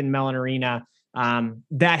one left in Mellon Arena,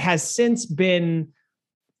 that has since been,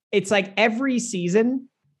 it's like every season,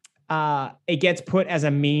 it gets put as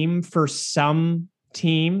a meme for some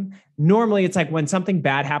team. Normally it's like when something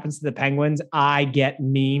bad happens to the Penguins, I get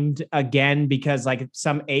memed again because like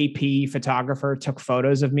some AP photographer took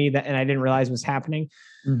photos of me and I didn't realize was happening.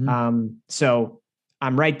 Mm-hmm. So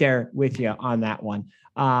I'm right there with you on that one.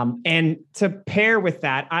 And to pair with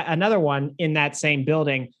that, another one in that same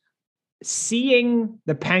building, seeing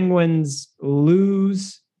the Penguins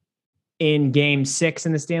lose in Game 6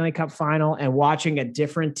 in the Stanley Cup final and watching a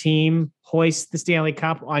different team hoist the Stanley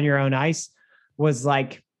Cup on your own ice was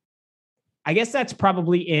like, I guess that's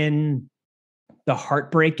probably in the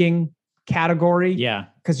heartbreaking category. Yeah.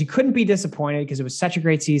 Because you couldn't be disappointed because it was such a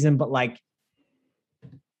great season, but like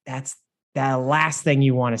that's the last thing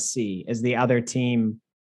you want to see is the other team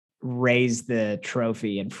raise the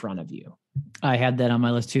trophy in front of you. I had that on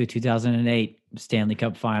my list too. 2008 Stanley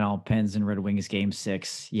Cup Final, Pens and Red Wings Game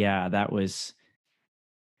 6. Yeah, that was,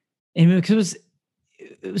 and because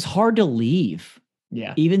it was hard to leave.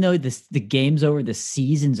 Yeah, Even though the game's over, the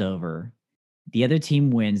season's over, the other team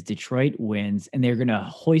wins, Detroit wins, and they're going to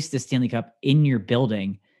hoist the Stanley Cup in your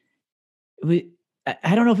building.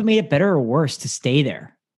 I don't know if it made it better or worse to stay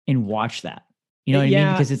there and watch that. You know what I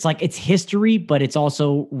mean? Because it's like, it's history, but it's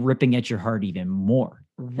also ripping at your heart even more.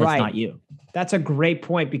 That's right. not you. That's a great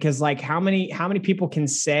point, because like how many people can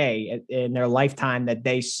say in their lifetime that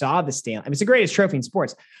they saw the Stanley? I mean, it's the greatest trophy in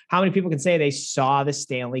sports. How many people can say they saw the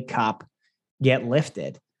Stanley Cup get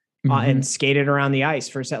lifted and skated around the ice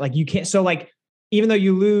for a set? Like you can't. So like, even though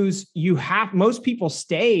you lose, most people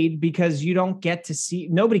stayed because you don't get to see,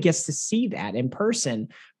 nobody gets to see that in person.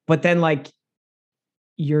 But then like,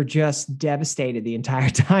 you're just devastated the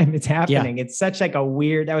entire time it's happening. Yeah. It's such like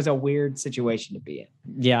that was a weird situation to be in.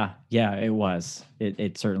 Yeah. Yeah, it was.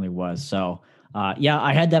 It certainly was. So yeah,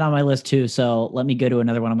 I had that on my list too. So let me go to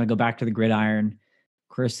another one. I'm going to go back to the gridiron.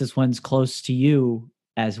 Chris, this one's close to you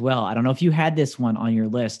as well. I don't know if you had this one on your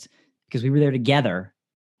list because we were there together.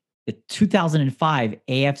 The 2005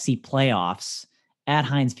 AFC playoffs at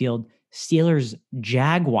Heinz Field, Steelers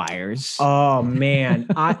Jaguars. Oh man.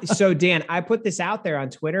 So Dan, I put this out there on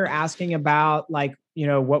Twitter asking about like,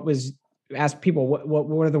 ask people what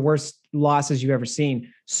were the worst losses you've ever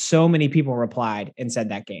seen. So many people replied and said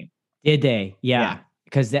that game. Did they? Yeah.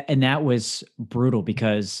 Because that was brutal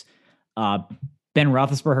because Ben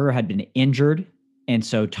Roethlisberger had been injured. And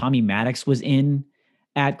so Tommy Maddox was in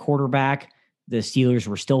at quarterback. The Steelers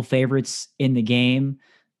were still favorites in the game.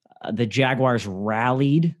 The Jaguars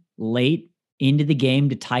rallied late into the game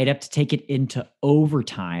to tie it up to take it into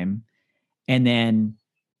overtime. And then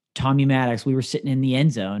Tommy Maddox, we were sitting in the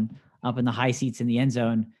end zone, up in the high seats in the end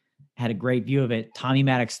zone, had a great view of it. Tommy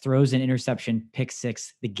Maddox throws an interception, pick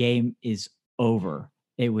six. The game is over.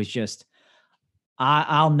 It was just,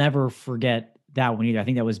 I'll never forget that one either. I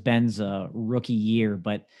think that was Ben's rookie year,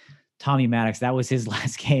 but Tommy Maddox, that was his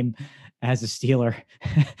last game as a Steeler.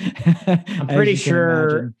 I'm pretty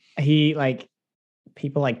sure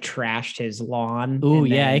people trashed his lawn. Oh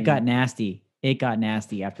yeah, it got nasty. It got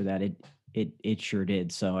nasty after that. It sure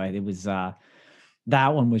did. So it was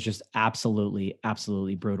that one was just absolutely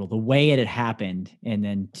brutal. The way it had happened, and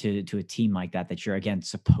then to a team like that you're again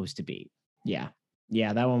supposed to beat. Yeah,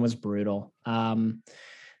 that one was brutal.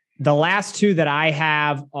 The last two that I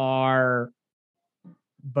have are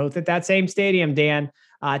both at that same stadium, Dan.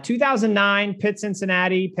 2009, Pitt,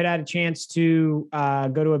 Cincinnati. Pitt had a chance to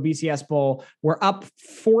go to a BCS Bowl. We're up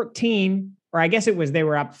 14, or I guess they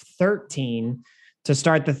were up 13 to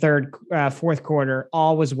start the fourth quarter.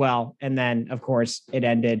 All was well. And then, of course, it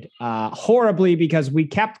ended horribly because we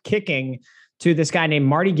kept kicking to this guy named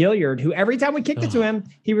Marty Gilliard, who every time we kicked it to him,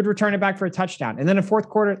 he would return it back for a touchdown. And then in fourth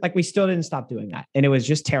quarter, we still didn't stop doing that. And it was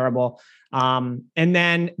just terrible. And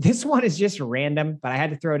then this one is just random, but I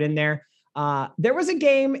had to throw it in there. There was a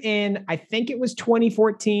game in, I think it was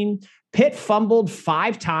 2014. Pitt fumbled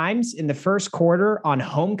 5 times in the first quarter on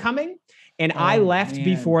homecoming, and I left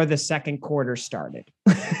before the second quarter started.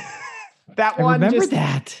 That one,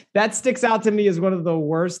 that sticks out to me as one of the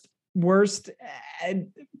worst,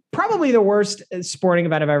 probably the worst sporting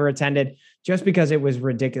event I've ever attended, just because it was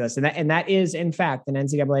ridiculous. And that is, in fact, an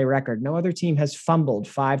NCAA record. No other team has fumbled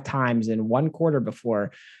 5 times in one quarter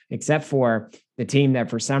before, except for the team that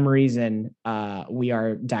for some reason we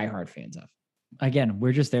are diehard fans of. Again,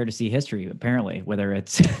 we're just there to see history, apparently, whether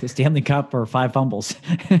it's the Stanley Cup or 5 fumbles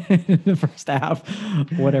in the first half,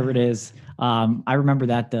 whatever it is. I remember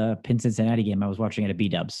that the Penn Cincinnati game I was watching at a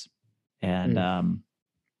B-Dubs. And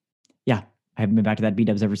I haven't been back to that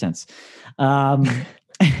B-Dubs ever since.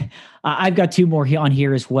 I've got 2 more on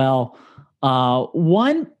here as well.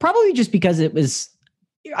 One, probably just because it was,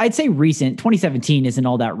 I'd say recent. 2017 isn't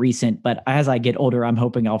all that recent, but as I get older, I'm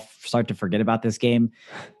hoping I'll start to forget about this game.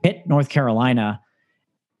 Pitt, North Carolina.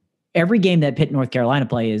 Every game that Pitt, North Carolina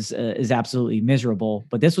play is absolutely miserable,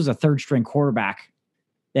 but this was a 3rd-string quarterback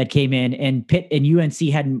that came in, and Pitt and UNC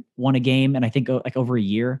hadn't won a game, and I think over a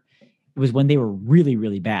year. It was when they were really,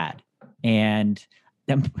 really bad. And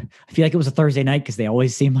I feel like it was a Thursday night because they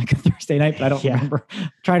always seem like a Thursday night, but I don't remember.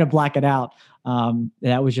 Trying to black it out.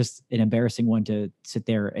 That was just an embarrassing one to sit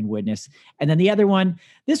there and witness. And then the other one,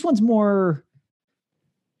 this one's more,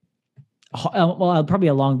 probably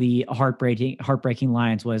along the heartbreaking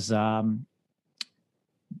lines was, I'm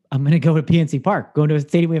going to go to PNC Park, going to a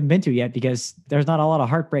stadium we haven't been to yet because there's not a lot of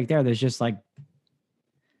heartbreak there. There's just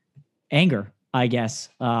anger. I guess.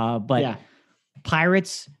 But Yeah.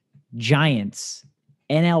 Pirates, Giants,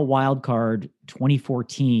 NL wildcard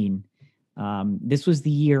 2014. This was the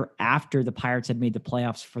year after the Pirates had made the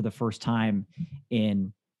playoffs for the first time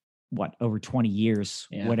in over 20 years,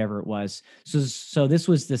 whatever it was. So this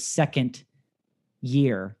was the second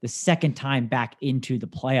year, the second time back into the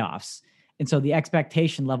playoffs. And so the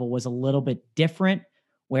expectation level was a little bit different,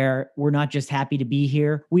 where we're not just happy to be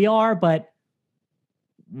here. We are, but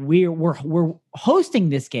we're hosting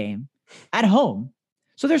this game at home.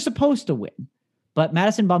 So they're supposed to win. But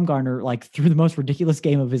Madison Bumgarner threw the most ridiculous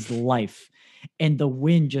game of his life, and the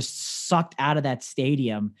wind just sucked out of that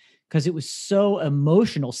stadium because it was so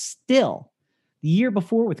emotional. Still, the year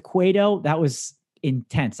before with Cueto, that was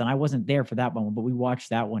intense, and I wasn't there for that moment, but we watched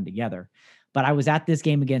that one together. But I was at this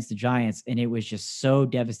game against the Giants, and it was just so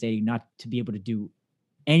devastating not to be able to do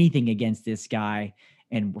anything against this guy.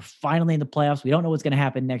 And we're finally in the playoffs. We don't know what's going to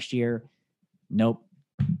happen next year. Nope,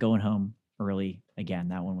 going home early again.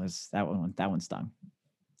 That one stung.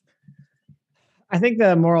 I think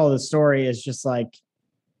the moral of the story is just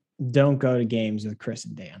don't go to games with Chris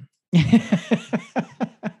and Dan.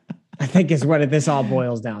 I think is what this all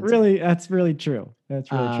boils down to. Really, that's really true.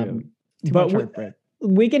 That's really true. But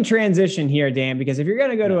we can transition here, Dan, because if you're going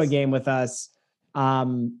to go to a game with us,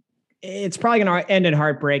 it's probably going to end in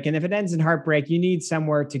heartbreak. And if it ends in heartbreak, you need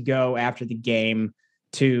somewhere to go after the game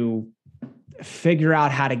to figure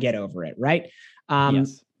out how to get over it, right?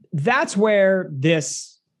 Yes. That's where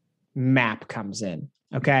this map comes in.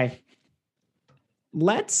 Okay.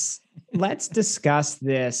 Let's discuss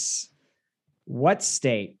this. What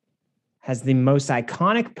state has the most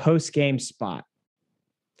iconic post-game spot?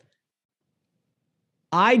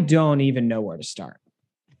 I don't even know where to start.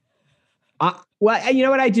 Well, you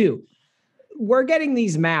know what I do? We're getting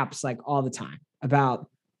these maps all the time about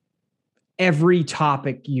every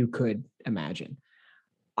topic you could imagine.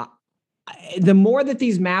 The more that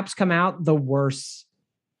these maps come out, the worse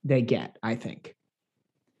they get, I think.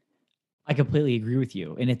 I completely agree with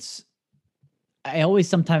you. And I always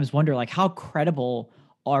sometimes wonder how credible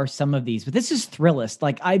are some of these, but this is Thrillist.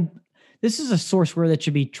 This is a source where that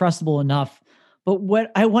should be trustable enough. But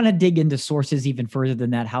what I want to dig into sources even further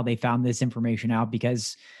than that, how they found this information out,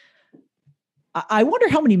 because I wonder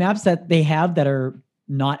how many maps that they have that are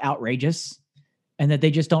not outrageous and that they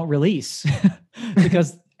just don't release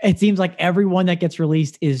because it seems like everyone that gets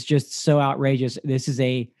released is just so outrageous. This is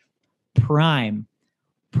a prime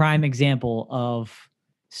example of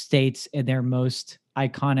states and their most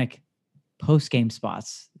iconic post-game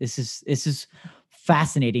spots. This is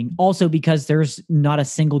fascinating. Also because there's not a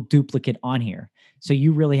single duplicate on here. So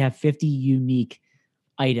you really have 50 unique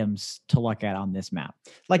items to look at on this map.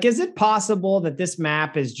 Is it possible that this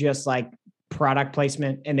map is just product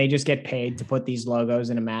placement and they just get paid to put these logos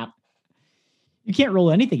in a map? You can't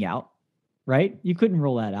rule anything out, right? You couldn't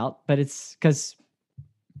rule that out, but it's because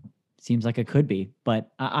it seems like it could be.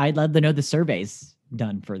 But I'd love to know the surveys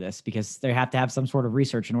done for this, because they have to have some sort of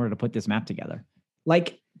research in order to put this map together.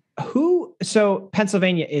 So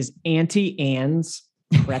Pennsylvania is Auntie Anne's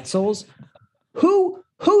Pretzels.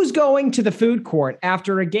 Who's going to the food court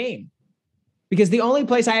after a game? Because the only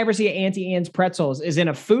place I ever see Auntie Anne's Pretzels is in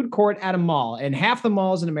a food court at a mall, and half the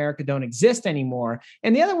malls in America don't exist anymore.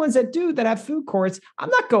 And the other ones that do, that have food courts, I'm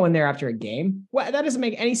not going there after a game. That doesn't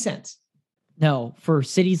make any sense. No, for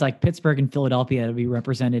cities like Pittsburgh and Philadelphia to be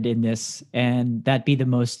represented in this, and that'd be the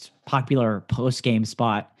most popular post-game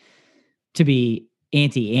spot to be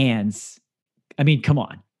Auntie Anne's. I mean, come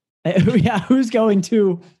on. Who's going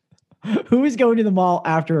to the mall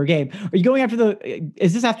after a game? Are you going after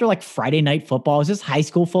is this after Friday night football? Is this high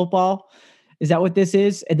school football? Is that what this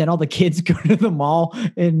is? And then all the kids go to the mall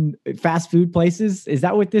in fast food places. Is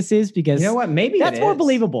that what this is? Because you know what? Maybe that's more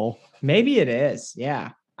believable. Maybe it is.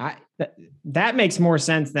 Yeah. That makes more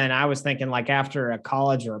sense than I was thinking, after a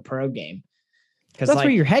college or a pro game. That's where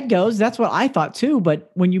your head goes. That's what I thought too. But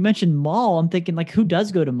when you mentioned mall, I'm thinking who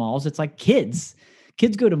does go to malls? It's kids.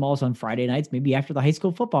 Kids go to malls on Friday nights, maybe after the high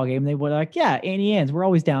school football game. They were yeah, Auntie Anne's. We're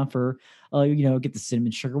always down for, get the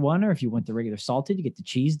cinnamon sugar one, or if you want the regular salted, you get the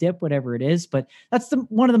cheese dip, whatever it is. But that's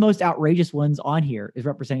one of the most outrageous ones on here, is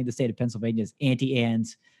representing the state of Pennsylvania's Auntie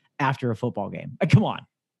Anne's after a football game. Come on.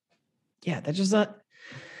 Yeah, that's just not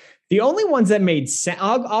the only ones that made sense.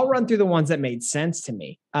 I'll run through the ones that made sense to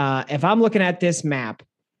me. If I'm looking at this map,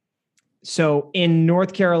 so in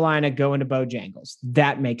North Carolina, going to Bojangles,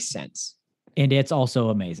 that makes sense. And it's also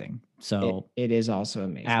amazing. So it is also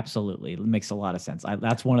amazing. Absolutely. It makes a lot of sense.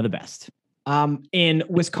 That's one of the best. In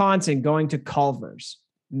Wisconsin, going to Culver's,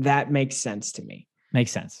 that makes sense to me.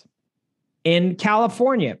 Makes sense. In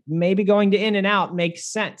California, maybe going to In-N-Out makes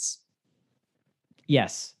sense.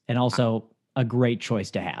 Yes. And also a great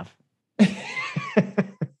choice to have.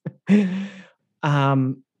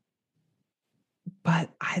 But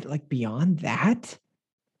I like beyond that.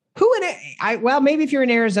 Who in it? Well, maybe if you're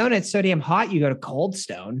in Arizona, it's so damn hot, you go to Cold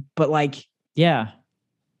Stone. But like, yeah,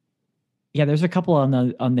 there's a couple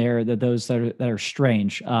on there those that are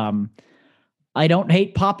strange. I don't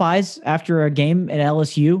hate Popeyes after a game at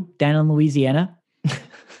LSU down in Louisiana,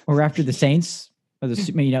 or after the Saints, or because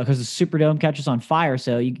the Superdome catches on fire,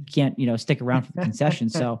 so you can't stick around for the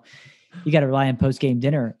concessions. So you got to rely on post game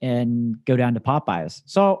dinner and go down to Popeyes.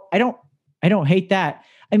 So I don't hate that.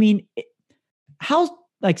 I mean, how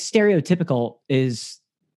like stereotypical is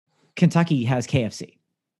Kentucky has KFC?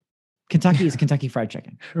 Kentucky is Kentucky Fried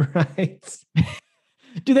Chicken, right?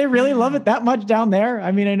 Do they really love it that much down there?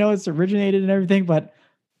 I mean, I know it's originated and everything, but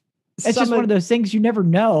it's just one of those things you never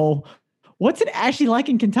know. What's it actually like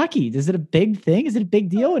in Kentucky? Is it a big thing? Is it a big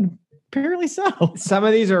deal? And apparently so. Some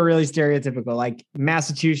of these are really stereotypical. Like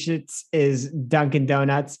Massachusetts is Dunkin'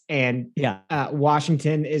 Donuts and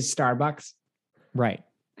Washington is Starbucks. Right.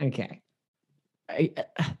 Okay.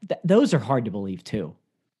 Those are hard to believe too.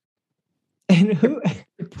 And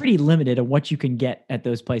they're pretty limited on what you can get at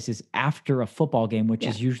those places after a football game, which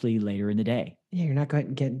is usually later in the day. Yeah, you're not going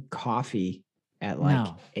to get coffee at like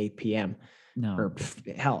 8 p.m. No. Or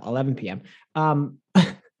hell, 11 p.m. One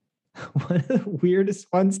of the weirdest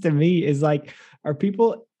ones to me is like, are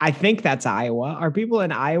people, I think that's Iowa. Are people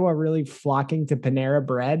in Iowa really flocking to Panera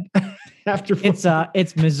Bread after football?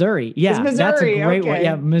 It's Missouri. Yeah, it's Missouri. That's a great one.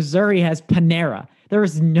 Yeah, Missouri has Panera. There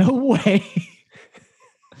is no way.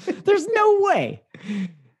 There's no way.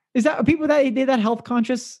 Is that people that health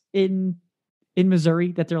conscious in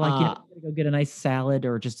Missouri that they're like, I'm gonna go get a nice salad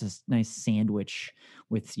or just a nice sandwich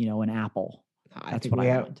with an apple. That's what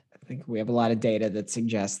I want. I think we have a lot of data that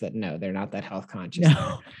suggests that no, they're not that health conscious.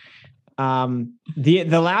 No.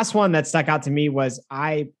 The last one that stuck out to me was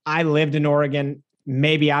I lived in Oregon.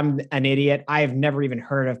 Maybe I'm an idiot. I have never even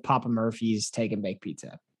heard of Papa Murphy's Take and Bake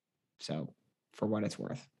Pizza. So for what it's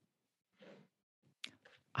worth.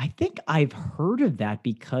 I think I've heard of that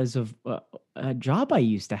because of a job I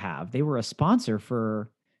used to have. They were a sponsor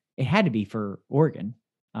it had to be for Oregon.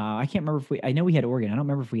 I can't remember I know we had Oregon. I don't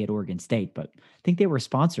remember if we had Oregon State, but I think they were a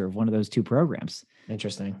sponsor of one of those two programs.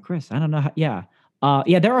 Interesting. Chris, I don't know.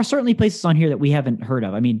 There are certainly places on here that we haven't heard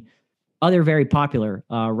of. I mean, other very popular,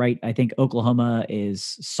 right? I think Oklahoma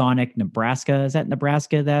is Sonic. Nebraska. Is that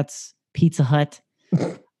Nebraska? That's Pizza Hut.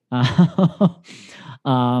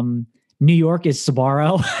 New York is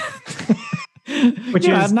Sbarro. Which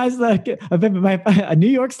is nice. A New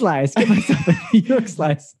York slice. Get myself a New York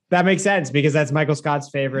slice. That makes sense because that's Michael Scott's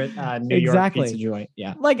favorite New York pizza joint.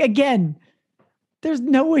 Yeah. Like again, there's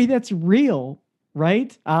no way that's real,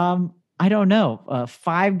 right? I don't know.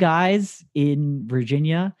 Five Guys in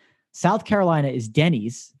Virginia. South Carolina is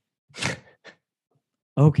Denny's.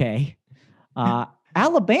 Okay.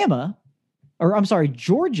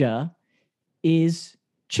 Georgia is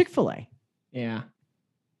Chick-fil-A. Yeah.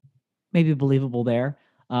 Maybe believable there.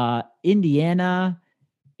 Illinois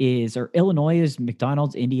is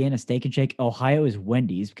McDonald's, Indiana Steak and Shake. Ohio is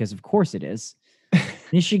Wendy's because of course it is.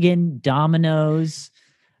 Michigan, Domino's,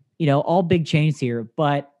 all big chains here.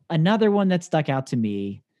 But another one that stuck out to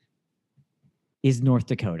me is North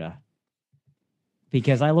Dakota.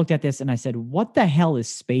 Because I looked at this and I said, what the hell is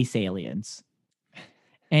Space Aliens?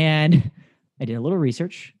 And I did a little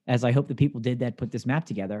research, as I hope the people did that put this map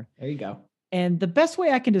together. There you go. And the best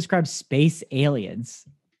way I can describe Space Aliens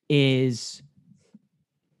is,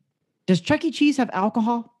 does Chuck E. Cheese have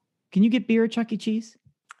alcohol? Can you get beer at Chuck E. Cheese?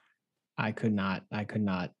 I could not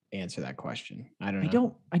answer that question. I don't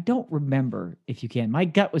know. I don't remember if you can. My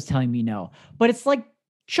gut was telling me no, but it's like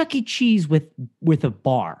Chuck E. Cheese with a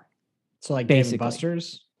bar. So like Dave &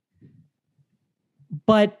 Buster's?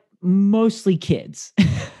 But mostly kids.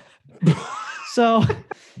 So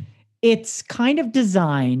it's kind of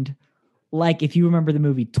designed like if you remember the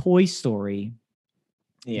movie Toy Story,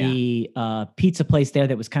 the pizza place there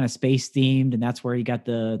that was kind of space themed, and that's where you got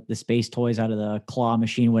the space toys out of the claw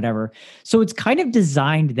machine, whatever. So it's kind of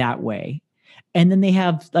designed that way. And then they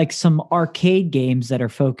have like some arcade games that are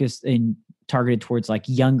focused and targeted towards like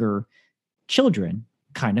younger children,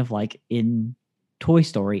 kind of like in Toy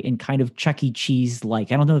Story and kind of Chuck E. Cheese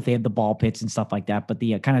like. I don't know if they have the ball pits and stuff like that, but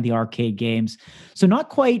the kind of the arcade games. So not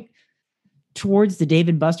quite towards the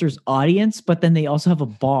Dave & Buster's audience, but then they also have a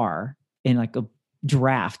bar and like a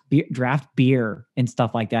draft beer and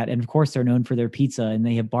stuff like that. And of course they're known for their pizza and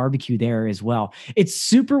they have barbecue there as well. It's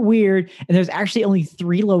super weird. And there's actually only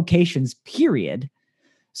 3 locations, period.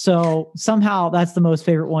 So somehow that's the most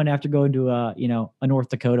favorite one after going to a North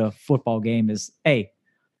Dakota football game is, hey,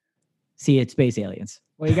 see, it's space aliens.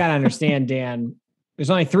 Well, you got to understand, Dan, there's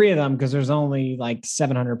only 3 of them because there's only like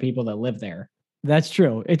 700 people that live there. That's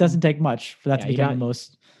true. It doesn't take much for that to become the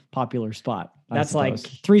most popular spot. That's like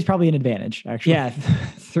 3 is probably an advantage, actually. Yeah.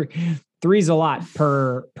 3's a lot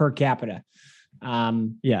per capita.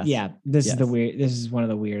 Yes. Yeah. This is one of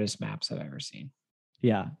the weirdest maps I've ever seen.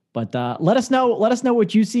 Yeah. But let us know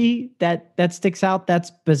what you see that sticks out.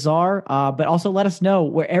 That's bizarre. But also let us know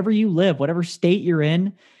wherever you live, whatever state you're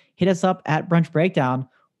in, hit us up at Brunch Breakdown.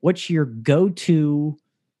 What's your go-to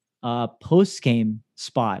post-game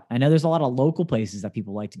spot? I know there's a lot of local places that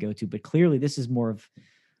people like to go to, but clearly this is more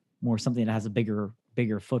something that has a bigger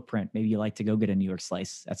footprint. Maybe you like to go get a New York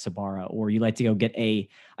slice at Sbarro, or you like to go get I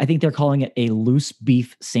think they're calling it a loose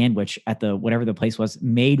beef sandwich at whatever the place was,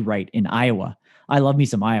 Made Right in Iowa. I love me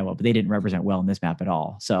some Iowa, but they didn't represent well in this map at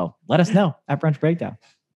all. So let us know at Brunch Breakdown.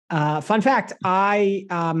 Fun fact.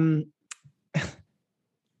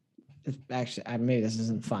 Actually, maybe this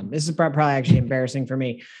isn't fun. This is probably actually embarrassing for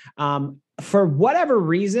me. For whatever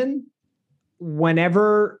reason,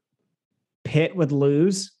 whenever Pitt would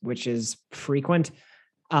lose, which is frequent,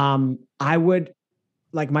 I would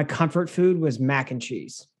my comfort food was mac and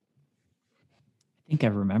cheese. I think I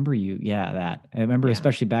remember you. Yeah, that I remember,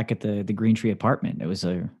 especially back at the Green Tree apartment. It was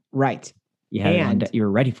right. Yeah, and you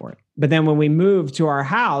were ready for it. But then when we moved to our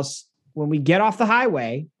house, when we get off the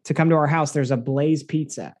highway to come to our house, there's a Blaze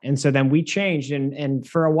Pizza. And so then we changed. And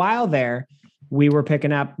for a while there, we were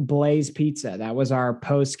picking up Blaze Pizza. That was our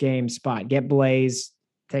post-game spot. Get Blaze,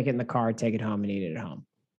 take it in the car, take it home, and eat it at home.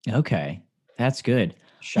 Okay. That's good.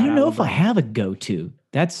 I don't know if I have a go-to.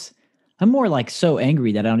 I'm more like so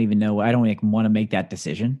angry that I don't even know. I don't even want to make that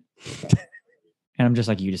decision. And I'm just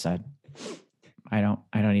like, you decide. I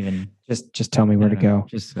don't even just tell me where to go.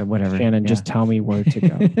 Just whatever. Shannon, just tell me where to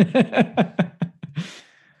go.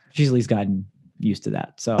 She's at least gotten used to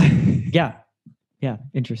that. So yeah.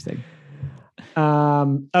 Interesting.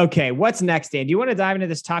 Okay. What's next, Dan? Do you want to dive into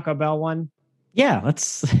this Taco Bell one? Yeah,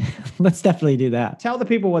 let's definitely do that. Tell the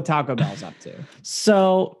people what Taco Bell's up to.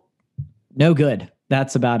 So no good.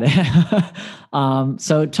 That's about it.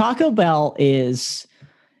 So Taco Bell is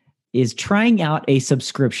trying out a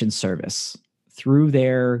subscription service through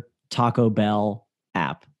their Taco Bell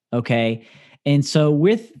app. Okay. And so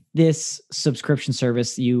with this subscription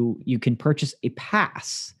service, you can purchase a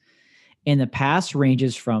pass, and the pass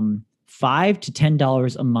ranges from $5 to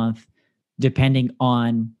 $10 a month, depending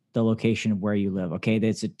on the location of where you live. Okay.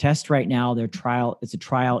 There's a test right now. It's a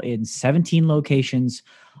trial in 17 locations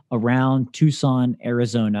around Tucson,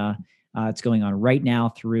 Arizona. It's going on right now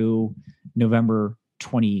through November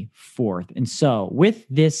 24th. And so with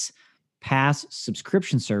this pass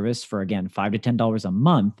subscription service for, again, $5 to $10 a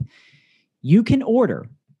month, you can order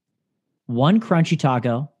 1 crunchy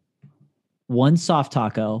taco, 1 soft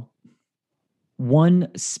taco,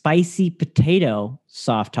 1 spicy potato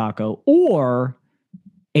soft taco, or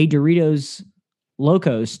a Doritos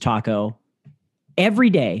Locos taco every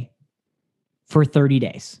day for 30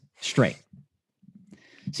 days straight.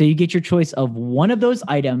 So you get your choice of one of those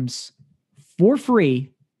items for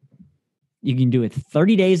free. You can do it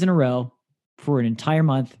 30 days in a row for an entire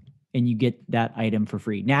month, and you get that item for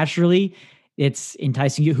free. Naturally, it's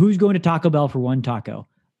enticing you. Who's going to Taco Bell for 1 taco?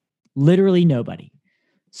 Literally nobody.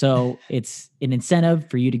 So it's an incentive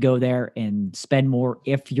for you to go there and spend more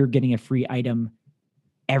if you're getting a free item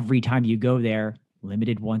every time you go there,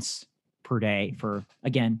 limited once per day for,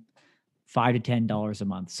 again, $5 to $10 a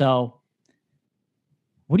month. So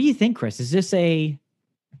what do you think, Chris? Is this a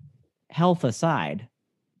health aside?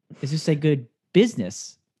 Is this a good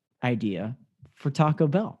business idea for Taco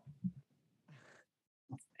Bell?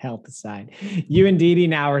 Health aside, you and Didi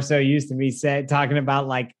now are so used to me talking about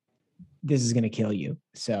this is going to kill you.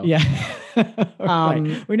 So yeah,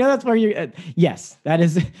 right. We know that's where you. Yes, that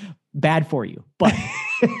is bad for you, but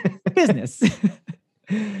business.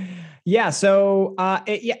 Yeah. So,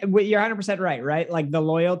 you're 100% right. Right. Like the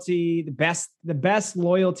loyalty, the best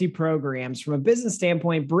loyalty programs from a business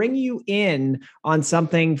standpoint bring you in on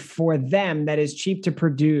something for them that is cheap to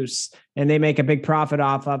produce and they make a big profit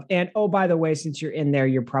off of. And oh, by the way, since you're in there,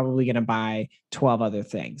 you're probably going to buy 12 other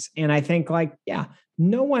things. And I think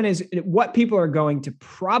no one is, what people are going to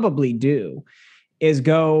probably do is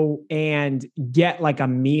go and get a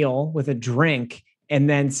meal with a drink and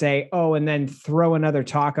then say, oh, and then throw another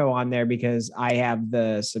taco on there because I have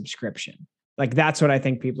the subscription. That's what I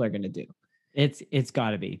think people are going to do. It's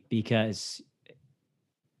got to be, because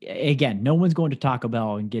again, no one's going to Taco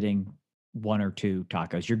Bell and getting 1 or 2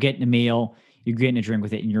 tacos. You're getting a meal, you're getting a drink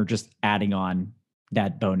with it, and you're just adding on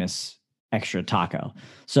that bonus extra taco.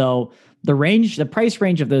 So the price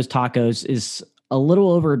range of those tacos is a little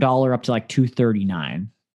over $1 up to like $2.39.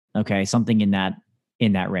 Okay, something in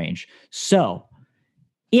that range. So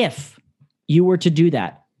if you were to do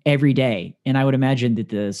that every day, and I would imagine that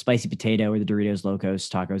the spicy potato or the Doritos Locos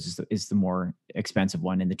tacos is the more expensive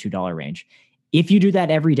one in the $2 range. If you do that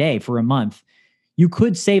every day for a month, you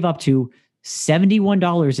could save up to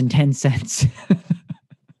 $71.10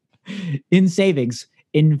 in savings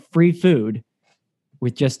in free food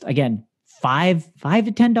with just, again, $5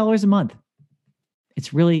 to $10 a month.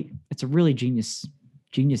 It's a really genius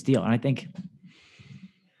deal. And I think,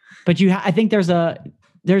 I think there's a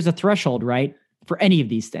threshold, right, for any of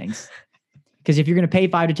these things. Because if you're going to pay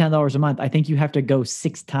 $5 to $10 a month, I think you have to go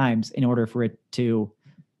 6 times in order for it to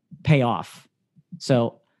pay off.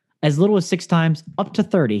 So as little as 6 times, up to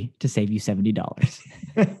 30 to save you $70.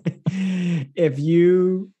 If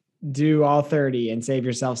you do all 30 and save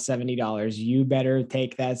yourself $70, you better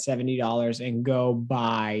take that $70 and go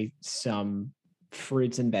buy some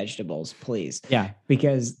fruits and vegetables, please. Yeah.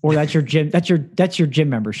 Because that's your gym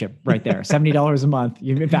membership right there. $70 a month.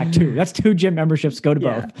 In fact, 2. That's 2 gym memberships. Go to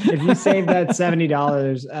both. If you save that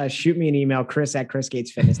 $70, shoot me an email,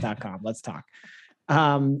 chris@chrisgatesfitness.com. Let's talk.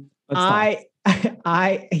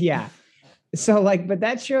 Yeah. So but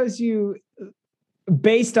that shows you,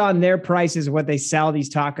 based on their prices, what they sell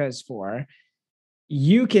these tacos for,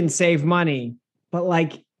 you can save money, but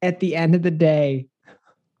at the end of the day,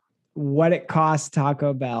 what it costs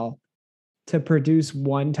Taco Bell to produce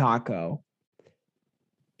one taco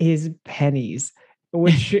is pennies,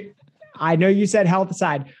 which I know you said health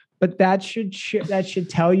aside, but that should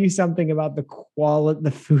tell you something about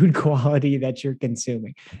the food quality that you're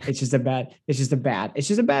consuming. It's just a bad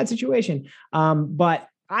situation. But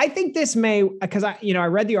I think this may, because I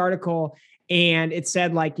read the article and it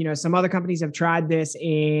said some other companies have tried this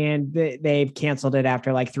and they've canceled it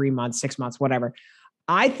after 3 months, 6 months, whatever.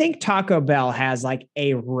 I think Taco Bell has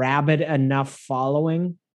a rabid enough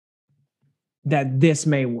following that this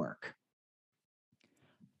may work.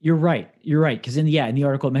 You're right. Because in the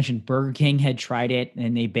article it mentioned Burger King had tried it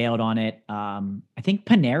and they bailed on it. I think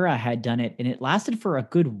Panera had done it and it lasted for a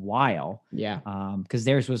good while. Yeah. Because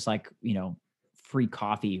theirs was free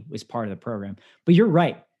coffee was part of the program. But you're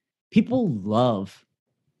right. People love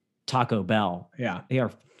Taco Bell. Yeah. They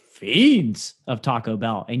are fiends of Taco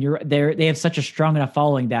Bell. And they have such a strong enough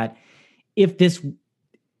following that if this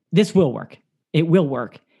will work, it will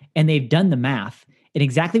work. And they've done the math. And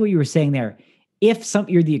exactly what you were saying there. If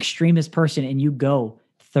you're the extremist person and you go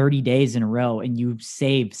 30 days in a row and you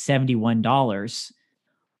save $71,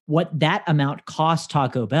 what that amount cost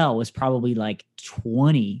Taco Bell was probably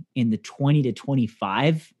 20 in the 20 to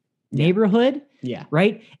 25 neighborhood. Yeah.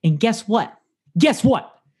 Right. And guess what?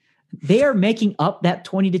 They are making up that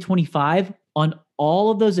 20 to 25 on all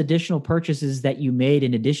of those additional purchases that you made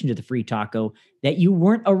in addition to the free taco that you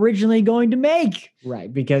weren't originally going to make.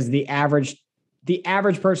 Right. Because the average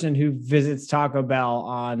person who visits Taco Bell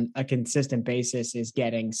on a consistent basis is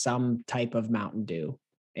getting some type of Mountain Dew.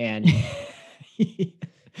 And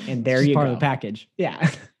and there you go. Part of the package. Yeah.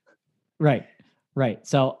 Right.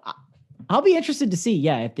 So I'll be interested to see,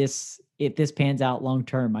 if this pans out long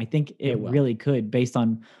term. I think it really could, based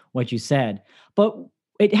on what you said. But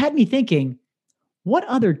it had me thinking, what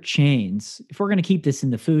other chains, if we're going to keep this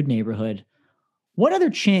in the food neighborhood, what other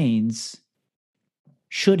chains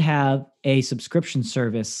should have a subscription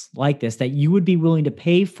service like this that you would be willing to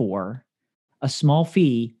pay for a small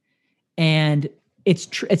fee? And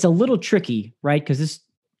it's a little tricky, right? Because this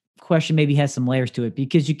question maybe has some layers to it,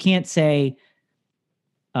 because you can't say,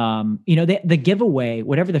 the giveaway,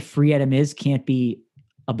 whatever the free item is, can't be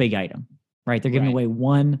a big item, right? They're giving away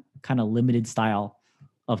one kind of limited style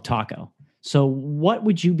of taco. So what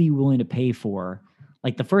would you be willing to pay for?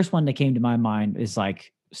 The first one that came to my mind is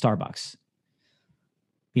Starbucks.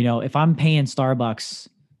 If I'm paying Starbucks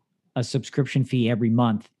a subscription fee every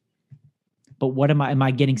month, but what am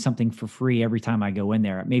I getting something for free every time I go in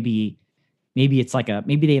there? Maybe it's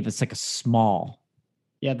maybe they have a small.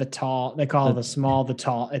 Yeah. The tall, they call it the small, the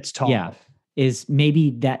tall, it's tall. Yeah. Is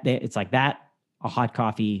maybe that it's that, a hot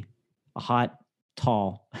coffee, a hot,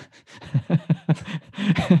 tall. I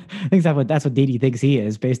think that's what Didi thinks he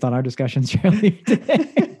is based on our discussions earlier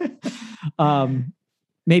today.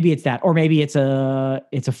 Maybe it's that, or maybe it's a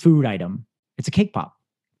food item. It's a cake pop,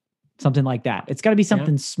 something like that. It's got to be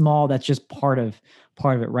something small that's just part of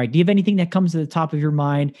it, right? Do you have anything that comes to the top of your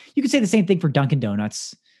mind? You could say the same thing for Dunkin'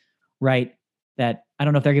 Donuts, right? That I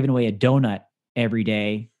don't know if they're giving away a donut every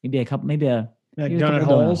day. Maybe a donut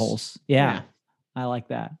holes. Yeah. I like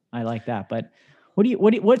that. But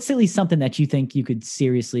What's at least something that you think you could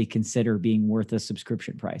seriously consider being worth a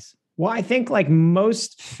subscription price? Well, I think like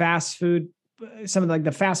most fast food, some of like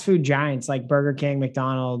the fast food giants like Burger King,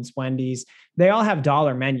 McDonald's, Wendy's, they all have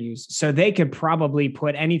dollar menus. So they could probably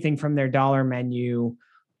put anything from their dollar menu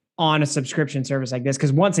on a subscription service like this.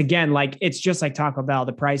 Cause once again, like it's just like Taco Bell,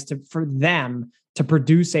 the price for them to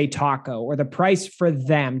produce a taco or the price for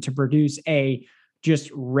them to produce a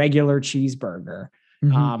just regular cheeseburger.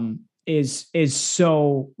 Mm-hmm. Is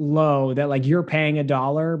so low that like you're paying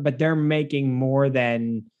 $1, but they're making more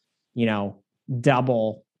than,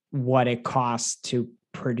 double what it costs to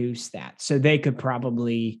produce that. So they could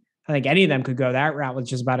probably, I think any of them could go that route with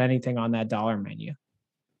just about anything on that dollar menu.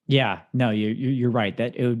 Yeah, no, you're right.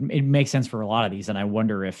 That it makes sense for a lot of these. And I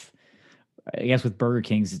wonder if, I guess with Burger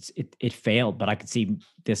King's, it failed, but I could see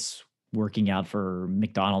this working out for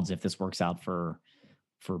McDonald's if this works out for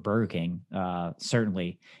Burger King,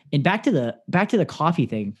 certainly. And back to the coffee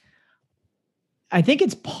thing, I think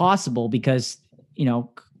it's possible because,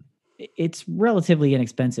 it's relatively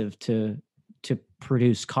inexpensive to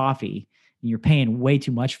produce coffee and you're paying way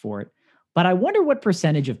too much for it. But I wonder what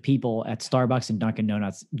percentage of people at Starbucks and Dunkin'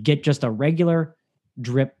 Donuts get just a regular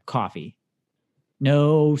drip coffee.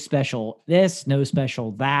 No special this, no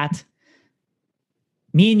special that.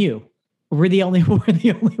 Me and you. We're the only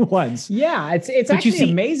ones. Yeah, it's actually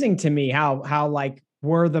amazing to me how like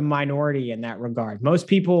we're the minority in that regard. Most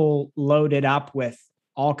people load it up with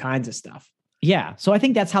all kinds of stuff. Yeah, so I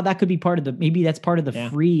think that's how that could be part of the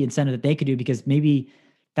free incentive that they could do, because maybe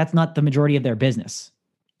that's not the majority of their business,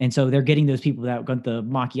 and so they're getting those people that got the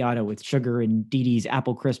macchiato with sugar and Didi's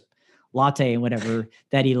apple crisp latte and whatever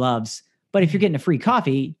that he loves. But if you're getting a free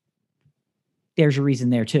coffee, there's a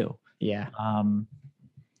reason there too. Yeah.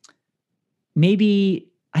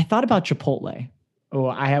 Maybe I thought about Chipotle. Oh,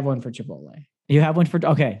 I have one for Chipotle. You have one for,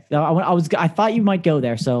 okay. I thought you might go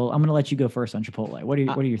there. So I'm going to let you go first on Chipotle. What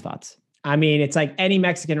are your thoughts? I mean, it's like any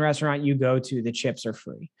Mexican restaurant you go to, the chips are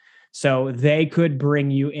free. So they could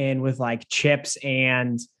bring you in with like chips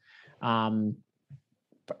and,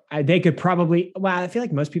 they could probably, I feel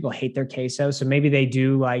like most people hate their queso. So maybe they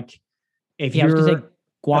do like, if you're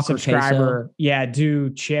guac a subscriber, do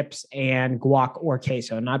chips and guac or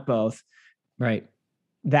queso, not both. Right.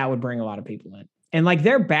 That would bring a lot of people in. And like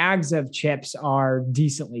their bags of chips are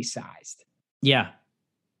decently sized. Yeah.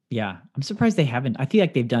 Yeah. I'm surprised they haven't. I feel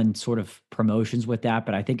like they've done sort of promotions with that,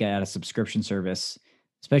 but I think at a subscription service,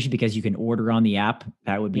 especially because you can order on the app,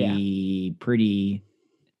 that would be pretty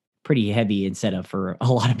heavy incentive for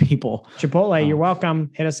a lot of people. Chipotle, you're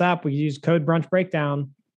welcome. Hit us up. We use code Brunch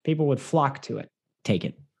Breakdown. People would flock to it. Take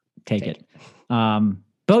it.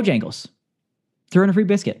 Bojangles. Throw in a free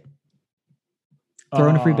biscuit.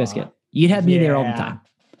 You'd have me there all the time.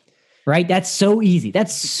 Right? That's so easy.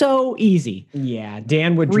 Yeah.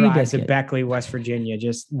 Dan would drive to Beckley, West Virginia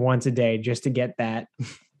just once a day just to get that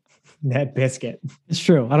biscuit. It's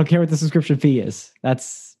true. I don't care what the subscription fee is.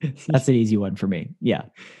 That's an easy one for me. Yeah.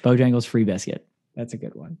 Bojangles free biscuit. That's a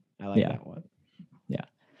good one. I like that one. Yeah.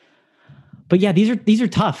 But yeah, these are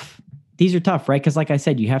tough. These are tough, right? Because like I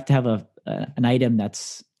said, you have to have an item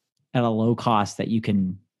that's at a low cost that you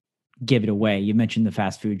can give it away. You mentioned the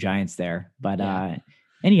fast food giants there, but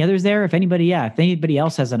any others there? If anybody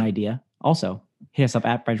else has an idea, also hit us up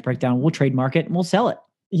at Brunch Breakdown. We'll trademark it and we'll sell it.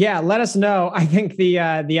 Yeah, let us know. I think the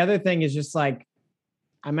other thing is just like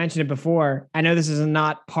I mentioned it before. I know this is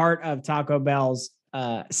not part of Taco Bell's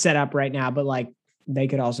setup right now, but like they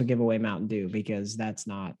could also give away Mountain Dew because they're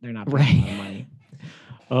not paying the money.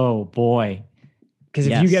 Oh boy. Because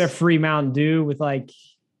if you get a free Mountain Dew with like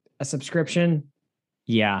a subscription,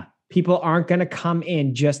 people aren't going to come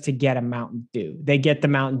in just to get a Mountain Dew. They get the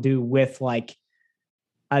Mountain Dew with like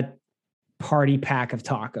a party pack of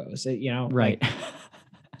tacos, right.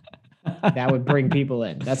 Like, that would bring people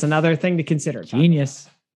in. That's another thing to consider. Genius.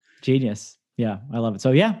 Yeah, I love it.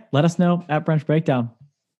 So let us know at Brunch Breakdown.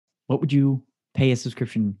 What would you pay a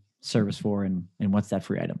subscription service for and what's that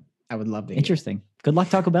free item? I would love to. Interesting. Good luck,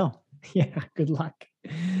 Taco Bell. Yeah, good luck.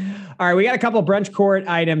 All right, we got a couple of Brunch Court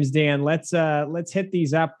items, Dan. Let's hit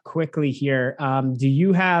these up quickly here. Do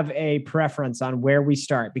you have a preference on where we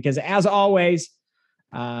start? Because as always,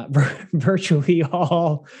 virtually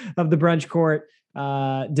all of the Brunch Court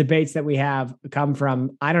debates that we have come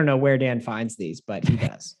from, I don't know where Dan finds these, but he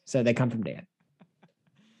does. So they come from Dan.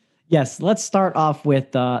 Yes, let's start off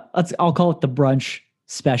with I'll call it the brunch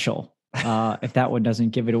special. If that one doesn't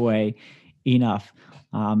give it away enough.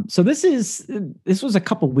 So this was a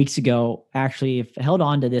couple weeks ago, actually. I've held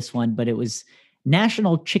on to this one, but it was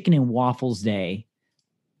National Chicken and Waffles Day.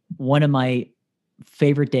 One of my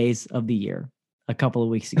favorite days of the year, a couple of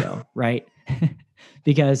weeks ago, right?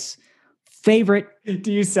 because favorite.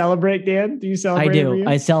 Do you celebrate, Dan? Do you I celebrate? do.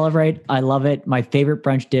 I celebrate. I love it. My favorite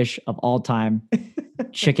brunch dish of all time,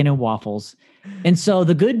 chicken and waffles. And so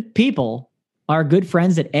the good people, our good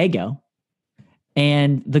friends at Eggo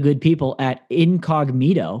and the good people at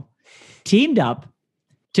Incognito teamed up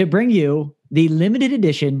to bring you the limited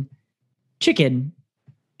edition chicken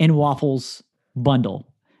and waffles bundle.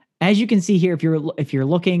 As you can see here, if you're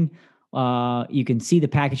looking, you can see the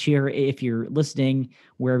package here. If you're listening,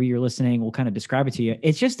 wherever you're listening, we'll kind of describe it to you.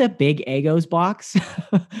 It's just a big Eggo's box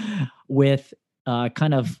with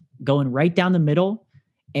kind of going right down the middle,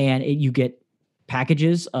 and you get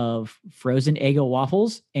packages of frozen Eggo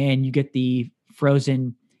waffles, and you get the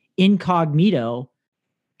frozen Incognito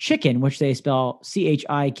chicken, which they spell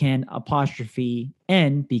CHICAN'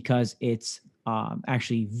 because it's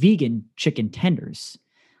actually vegan chicken tenders.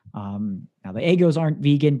 Now the Eggos aren't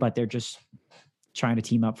vegan, but they're just trying to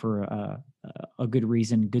team up for a good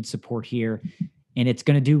reason, good support here. And it's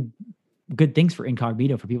going to do good things for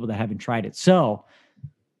Incognito for people that haven't tried it. So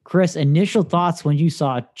Chris, initial thoughts when you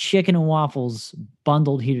saw chicken and waffles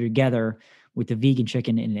bundled here together with the vegan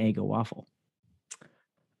chicken and an Eggo waffle?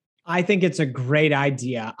 I think it's a great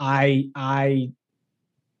idea. I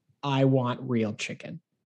want real chicken.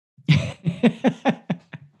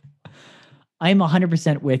 I'm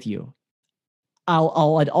 100% with you. I'll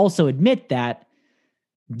also admit that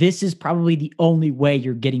this is probably the only way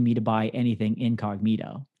you're getting me to buy anything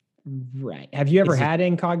Incognito. Right. Have you ever had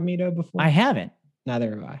Incognito before? I haven't.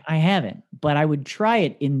 Neither have I. I haven't, but I would try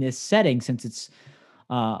it in this setting since it's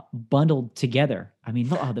bundled together. I mean,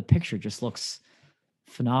 the picture just looks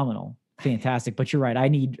phenomenal, fantastic. But you're right. I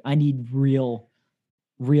need real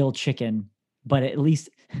chicken. But at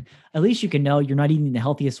least you can know you're not eating the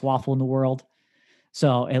healthiest waffle in the world.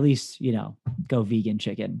 So at least, go vegan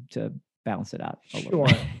chicken to balance it out a little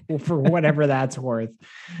bit. Well, for whatever that's worth.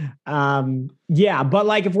 Yeah, but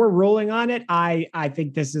like if we're rolling on it, I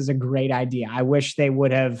think this is a great idea. I wish they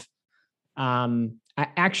would have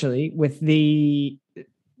actually with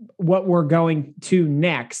what we're going to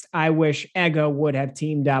next, I wish Eggo would have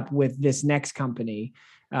teamed up with this next company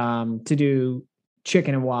to do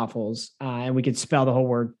chicken and waffles, and we could spell the whole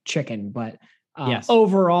word chicken. But yes,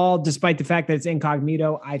 overall, despite the fact that it's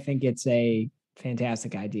Incognito, I think it's a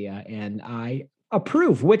fantastic idea, and I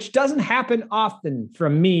approve, which doesn't happen often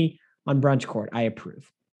from me on Brunch Court. I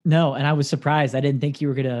approve. No, and I was surprised. I didn't think you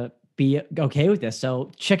were going to be okay with this.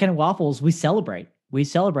 So chicken and waffles, we celebrate.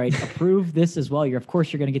 Approve this as well. Of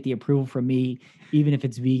course, you're going to get the approval from me, even if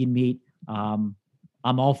it's vegan meat. I'm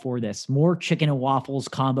all for this. More chicken and waffles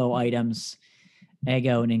combo items.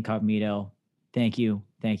 Eggo and Incognito. Thank you.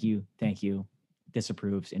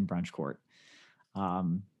 Disapproves in Brunch Court.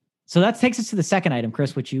 So that takes us to the second item,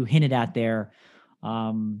 Chris, which you hinted at there,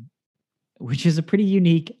 which is a pretty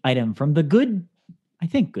unique item from the good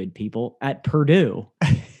people at Perdue.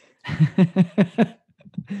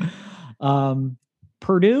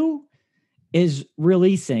 Perdue is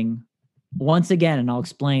releasing once again, and I'll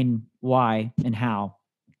explain why and how.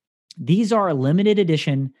 These are limited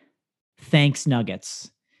edition Thanks Nuggets.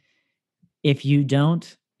 If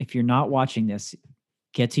you're not watching this,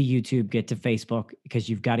 get to YouTube, get to Facebook, because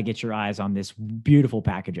you've got to get your eyes on this beautiful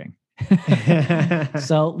packaging.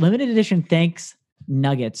 So limited edition Thanks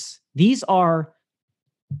Nuggets. These are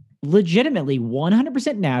legitimately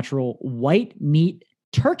 100% natural white meat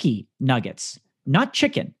turkey nuggets, not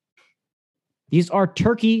chicken. These are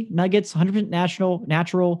turkey nuggets, 100%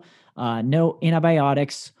 natural, no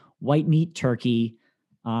antibiotics, white meat turkey.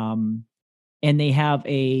 And they have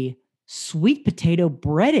a sweet potato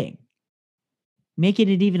breading, making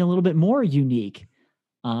it even a little bit more unique.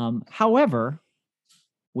 However,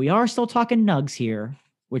 we are still talking nugs here,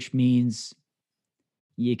 which means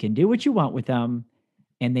you can do what you want with them,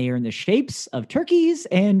 and they are in the shapes of turkeys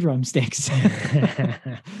and drumsticks.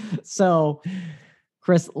 So,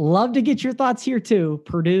 Chris, love to get your thoughts here too.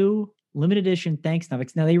 Perdue limited edition Thanks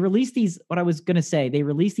Nuggets. Now, they released these, they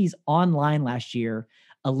released these online last year,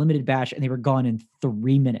 a limited batch, and they were gone in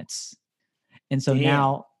 3 minutes. And so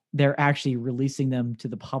now they're actually releasing them to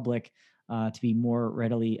the public to be more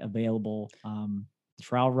readily available. The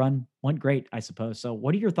trial run went great, I suppose. So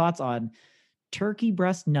what are your thoughts on turkey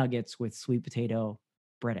breast nuggets with sweet potato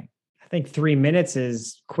breading? I think 3 minutes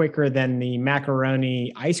is quicker than the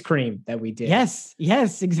macaroni ice cream that we did.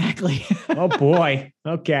 Yes, exactly. Oh boy.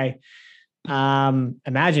 Okay.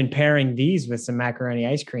 Imagine pairing these with some macaroni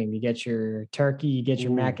ice cream. You get your turkey, you get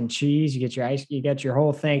your mac and cheese, you get your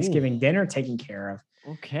whole Thanksgiving dinner taken care of.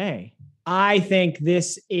 Okay. I think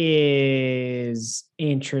this is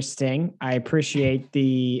interesting. I appreciate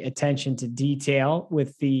the attention to detail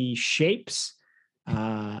with the shapes.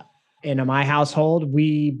 In my household,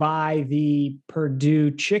 we buy the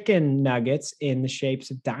Purdue chicken nuggets in the shapes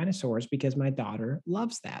of dinosaurs because my daughter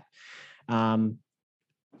loves that. Um,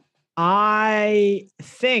 I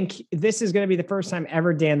think this is going to be the first time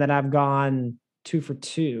ever, Dan, that I've gone 2 for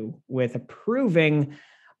 2 with approving.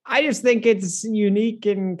 I just think it's unique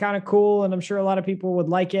and kind of cool, and I'm sure a lot of people would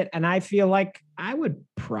like it. And I feel like I would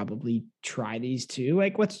probably try these too.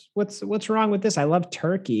 Like, what's wrong with this? I love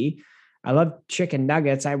turkey. I love chicken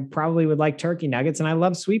nuggets. I probably would like turkey nuggets, and I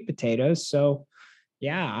love sweet potatoes. So,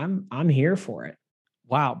 yeah, I'm here for it.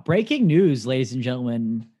 Wow. Breaking news, ladies and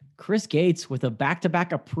gentlemen. Chris Gates with a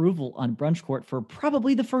back-to-back approval on Brunch Court for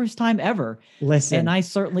probably the first time ever. Listen, and I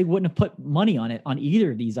certainly wouldn't have put money on it on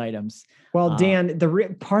either of these items. Well, Dan,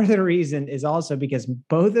 part of the reason is also because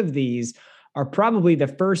both of these are probably the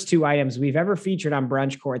first 2 items we've ever featured on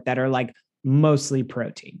Brunch Court that are like mostly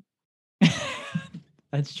protein.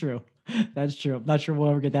 That's true. That's true. I'm not sure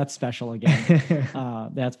we'll ever get that special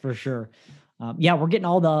again. That's for sure. Yeah, we're getting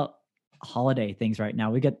all the holiday things right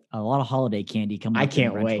now. We get a lot of holiday candy coming up. I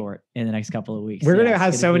can't wait Court in the next couple of weeks. We're going to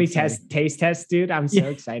have so many taste tests, dude. I'm so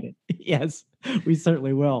excited. Yes, we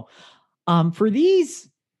certainly will. For these,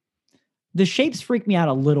 the shapes freak me out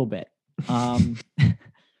a little bit.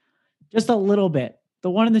 Just a little bit. The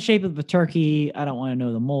one in the shape of a turkey, I don't want to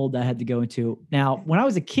know the mold I had to go into. Now, when I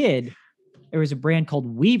was a kid, there was a brand called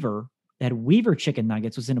Weaver that had Weaver chicken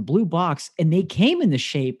nuggets, was in a blue box, and they came in the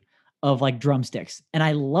shape of like drumsticks, and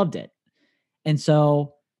I loved it. And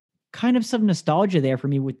so kind of some nostalgia there for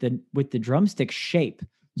me with the drumstick shape.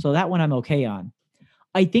 So that one I'm okay on.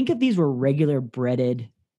 I think if these were regular breaded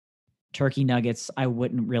turkey nuggets, I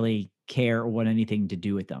wouldn't really care or want anything to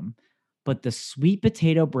do with them. But the sweet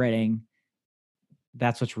potato breading,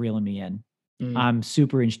 that's what's reeling me in. I'm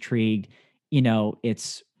super intrigued. You know,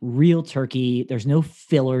 it's real turkey. There's no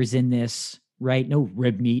fillers in this, right? No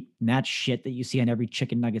rib meat and that shit that you see on every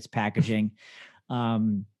chicken nuggets packaging.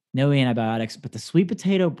 No antibiotics, but the sweet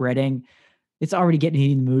potato breading, it's already getting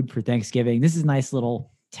me in the mood for Thanksgiving. This is a nice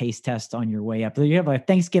little taste test on your way up. You have a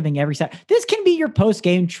Thanksgiving every Saturday. This can be your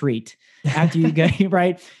post-game treat after you go,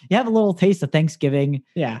 right? You have a little taste of Thanksgiving.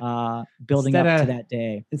 Yeah. Building up to that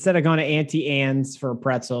day. Instead of going to Auntie Anne's for a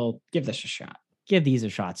pretzel, give this a shot. Give these a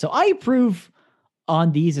shot. So I approve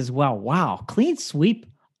on these as well. Wow. Clean sweep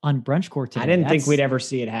on Brunch Court today. I didn't think we'd ever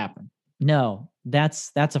see it happen. No,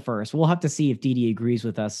 that's a first. We'll have to see if Didi agrees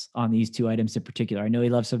with us on these 2 items in particular. I know he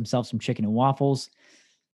loves himself some chicken and waffles.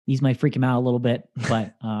 These might freak him out a little bit,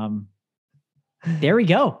 but there we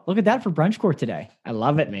go. Look at that for Brunch Court today. I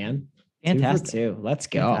love it, man. Fantastic. 2 for 2. Let's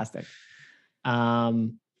go. Fantastic.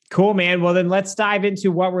 Cool, man. Well, then let's dive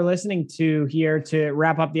into what we're listening to here to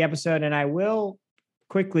wrap up the episode. And I will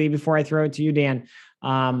quickly, before I throw it to you, Dan,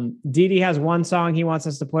 Didi has one song he wants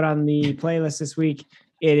us to put on the playlist this week.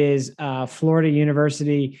 It is Florida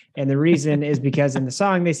University. And the reason is because in the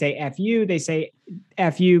song, they say F you. They say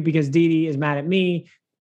F you because Didi is mad at me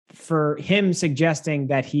for him suggesting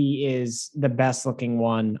that he is the best looking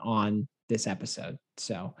one on this episode.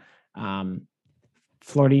 So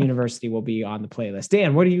Florida University will be on the playlist.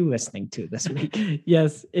 Dan, what are you listening to this week?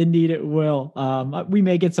 Yes, indeed it will. We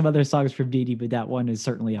may get some other songs from Didi, but that one is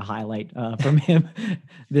certainly a highlight from him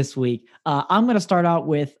this week. I'm going to start out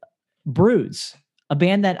with Broods, a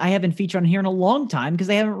band that I haven't featured on here in a long time because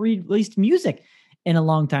they haven't released music in a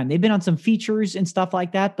long time. They've been on some features and stuff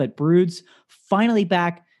like that, but Broods finally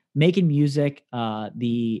back making music.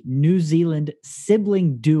 The New Zealand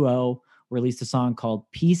sibling duo released a song called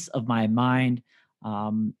Piece of My Mind.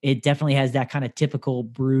 It definitely has that kind of typical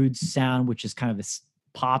Broods sound, which is kind of this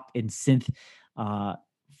pop and synth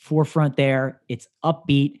forefront there. It's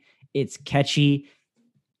upbeat. It's catchy.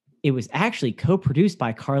 It was actually co-produced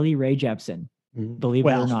by Carly Rae Jepsen, believe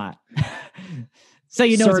it or not. So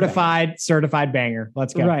you know, certified banger.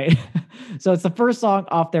 Let's go. Right. So it's the first song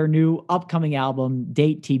off their new upcoming album,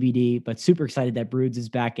 date TBD, but super excited that Broods is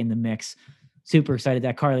back in the mix. Super excited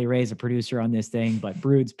that Carly Rae is a producer on this thing, but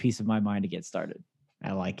Broods, Piece of My Mind to get started.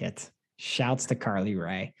 I like it. Shouts to Carly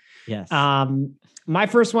Rae. Yes. My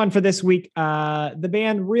first one for this week, the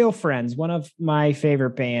band Real Friends, one of my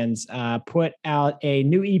favorite bands, put out a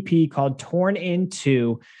new EP called Torn in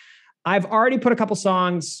Two. I've already put a couple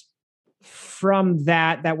songs from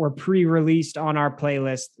that were pre-released on our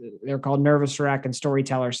playlist. They're called Nervous Wreck and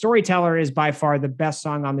Storyteller. Storyteller is by far the best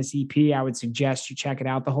song on this EP. I would suggest you check it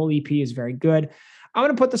out. The whole EP is very good. I'm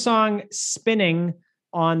going to put the song Spinning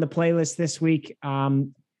on the playlist this week.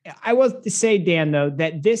 I will say, Dan, though,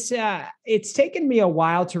 that this it's taken me a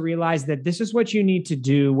while to realize that this is what you need to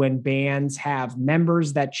do when bands have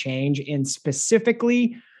members that change, and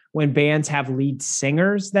specifically when bands have lead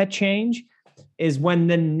singers that change, is when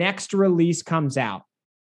the next release comes out,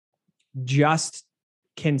 just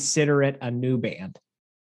consider it a new band.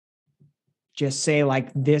 Just say,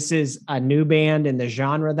 like, this is a new band in the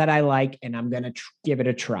genre that I like, and I'm going to give it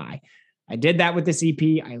a try. I did that with this EP.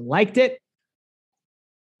 I liked it.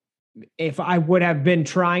 If I would have been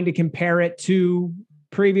trying to compare it to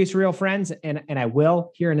previous Real Friends, and I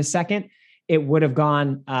will here in a second, it would have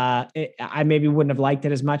gone, I maybe wouldn't have liked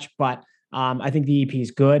it as much, but I think the EP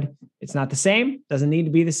is good. It's not the same, doesn't need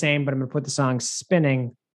to be the same, but I'm going to put the song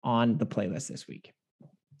Spinning on the playlist this week.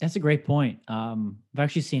 That's a great point. I've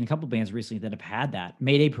actually seen a couple bands recently that have had that.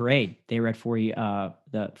 Mayday Parade, they were at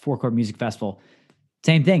the Four Chord Music Festival.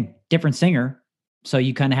 Same thing, different singer. So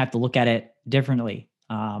you kind of have to look at it differently.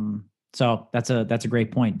 So that's a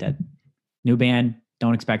great point, that new band,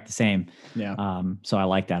 don't expect the same. Yeah. So I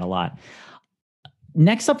like that a lot.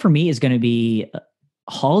 Next up for me is going to be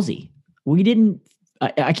Halsey.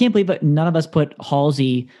 I can't believe that none of us put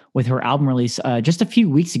Halsey with her album release just a few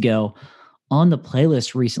weeks ago on the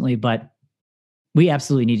playlist recently, but we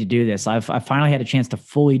absolutely need to do this. I've finally had a chance to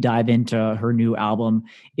fully dive into her new album.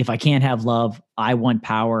 If I Can't Have Love, I Want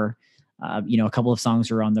Power. A couple of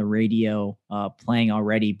songs are on the radio playing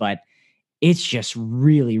already, but it's just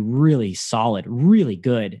really, really solid, really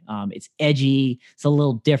good. It's edgy. It's a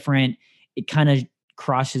little different. It kind of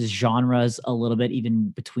crosses genres a little bit, even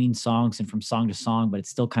between songs and from song to song, but it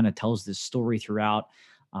still kind of tells this story throughout.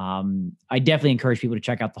 I definitely encourage people to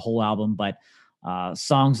check out the whole album, but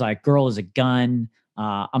songs like Girl is a Gun,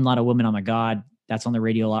 I'm Not a Woman, I'm a God, that's on the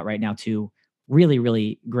radio a lot right now too. Really,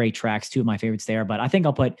 really great tracks. Two of my favorites there, but I think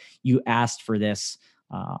I'll put You Asked for This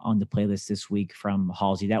on the playlist this week from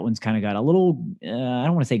Halsey. That one's kind of got a little, I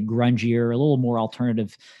don't want to say grungier, a little more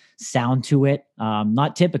alternative sound to it.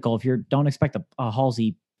 Not typical if you don't expect a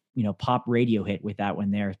Halsey, pop radio hit with that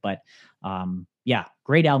one there, but yeah,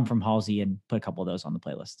 great album from Halsey, and put a couple of those on the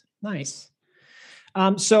playlist. Nice.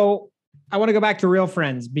 So I want to go back to Real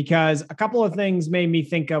Friends because a couple of things made me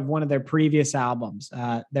think of one of their previous albums.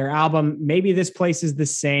 Their album, Maybe This Place Is the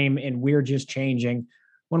Same and We're Just Changing.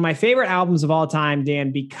 One of my favorite albums of all time,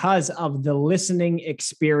 Dan, because of the listening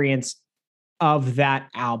experience of that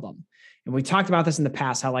album. And we talked about this in the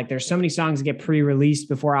past, how like there's so many songs that get pre-released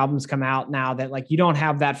before albums come out now that like you don't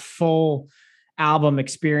have that full album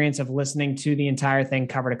experience of listening to the entire thing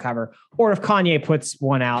cover to cover. Or if Kanye puts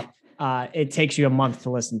one out, it takes you a month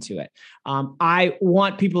to listen to it. I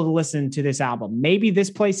want people to listen to this album. Maybe This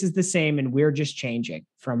Place Is the Same and We're Just Changing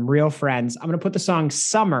from Real Friends. I'm going to put the song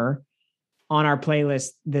Summer on our playlist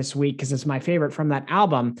this week because it's my favorite from that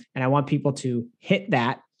album. And I want people to hit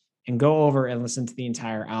that and go over and listen to the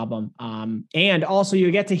entire album. And also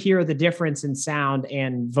you get to hear the difference in sound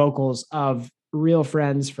and vocals of Real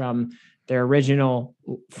Friends from their original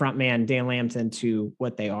frontman, Dan Lambton, to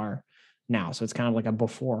what they are now. So it's kind of like a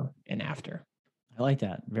before and after. I like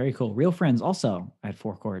that. Very cool. Real Friends also at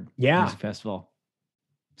Four Chord Music Festival.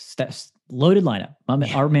 Loaded lineup.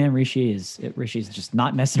 Our man Rishi is just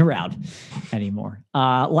not messing around anymore.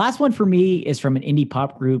 Last one for me is from an indie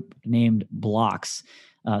pop group named Blox,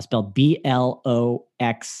 spelled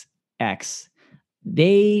Bloxx.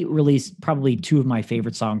 They released probably two of my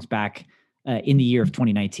favorite songs back in the year of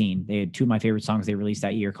 2019. They had two of my favorite songs they released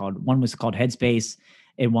that year. One was called Headspace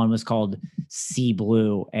and one was called Sea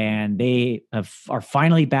Blue. And they are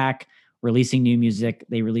finally back releasing new music.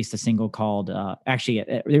 They released a single called,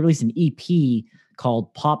 they released an EP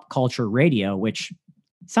called Pop Culture Radio, which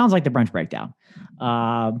sounds like the Brunch Breakdown.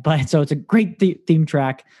 But so it's a great theme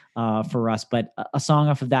track for us. But a song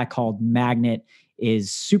off of that called Magnet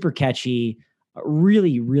is super catchy,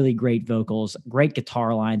 really, really great vocals, great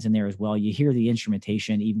guitar lines in there as well. You hear the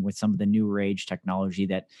instrumentation, even with some of the newer age technology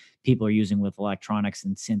that people are using with electronics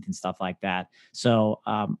and synth and stuff like that. So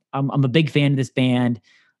I'm a big fan of this band.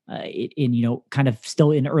 Kind of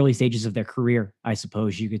still in early stages of their career, I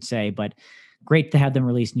suppose you could say, but great to have them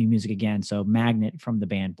release new music again. So Magnet from the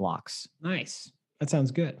band Blox. Nice. That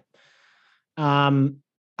sounds good.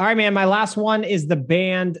 All right, man. My last one is the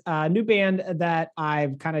band, new band that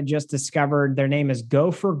I've kind of just discovered. Their name is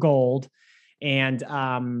Go for Gold. And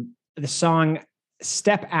the song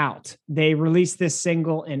Step Out. They released this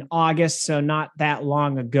single in August, so not that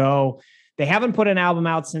long ago. They haven't put an album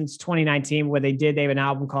out since 2019. Where they did, they have an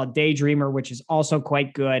album called Daydreamer, which is also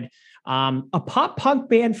quite good. A pop punk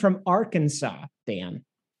band from Arkansas, Dan.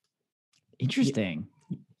 Interesting.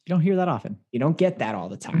 You don't hear that often. You don't get that all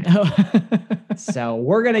the time. So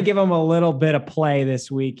we're going to give them a little bit of play this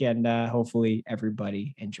week, and hopefully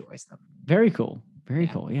everybody enjoys them. Very cool. Very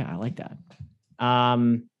cool. Yeah, I like that.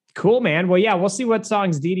 Cool, man. Well, yeah, we'll see what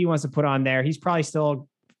songs Didi wants to put on there. He's probably still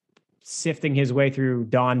sifting his way through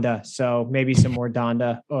Donda. So maybe some more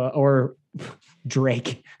Donda or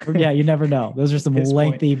Drake. Yeah, you never know. Those are some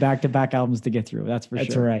lengthy back-to-back albums to get through. That's for sure.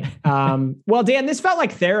 That's right. Well, Dan, this felt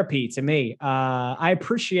like therapy to me. I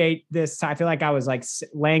appreciate this. I feel like I was like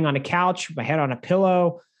laying on a couch, my head on a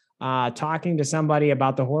pillow, talking to somebody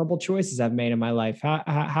about the horrible choices I've made in my life.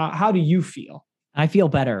 How do you feel? I feel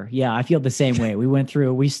better. Yeah, I feel the same way.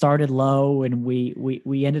 We started low and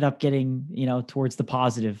we ended up getting, towards the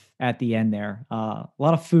positive at the end there. A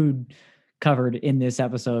lot of food covered in this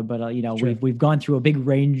episode, but we've gone through a big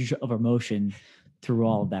range of emotion through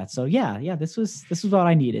all of that. So yeah, this was what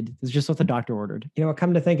I needed. It's just what the doctor ordered.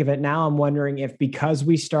 Come to think of it now, I'm wondering if because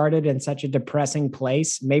we started in such a depressing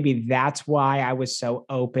place, maybe that's why I was so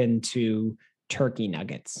open to turkey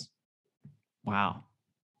nuggets. Wow.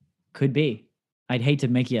 Could be. I'd hate to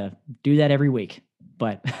make you do that every week,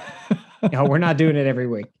 but no, we're not doing it every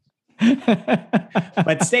week.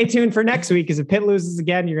 But stay tuned for next week, because if Pitt loses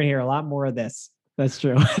again, you're going to hear a lot more of this. That's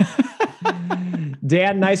true.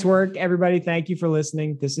 Dan, nice work. Everybody, thank you for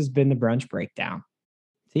listening. This has been the Brunch Breakdown.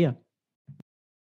 See ya.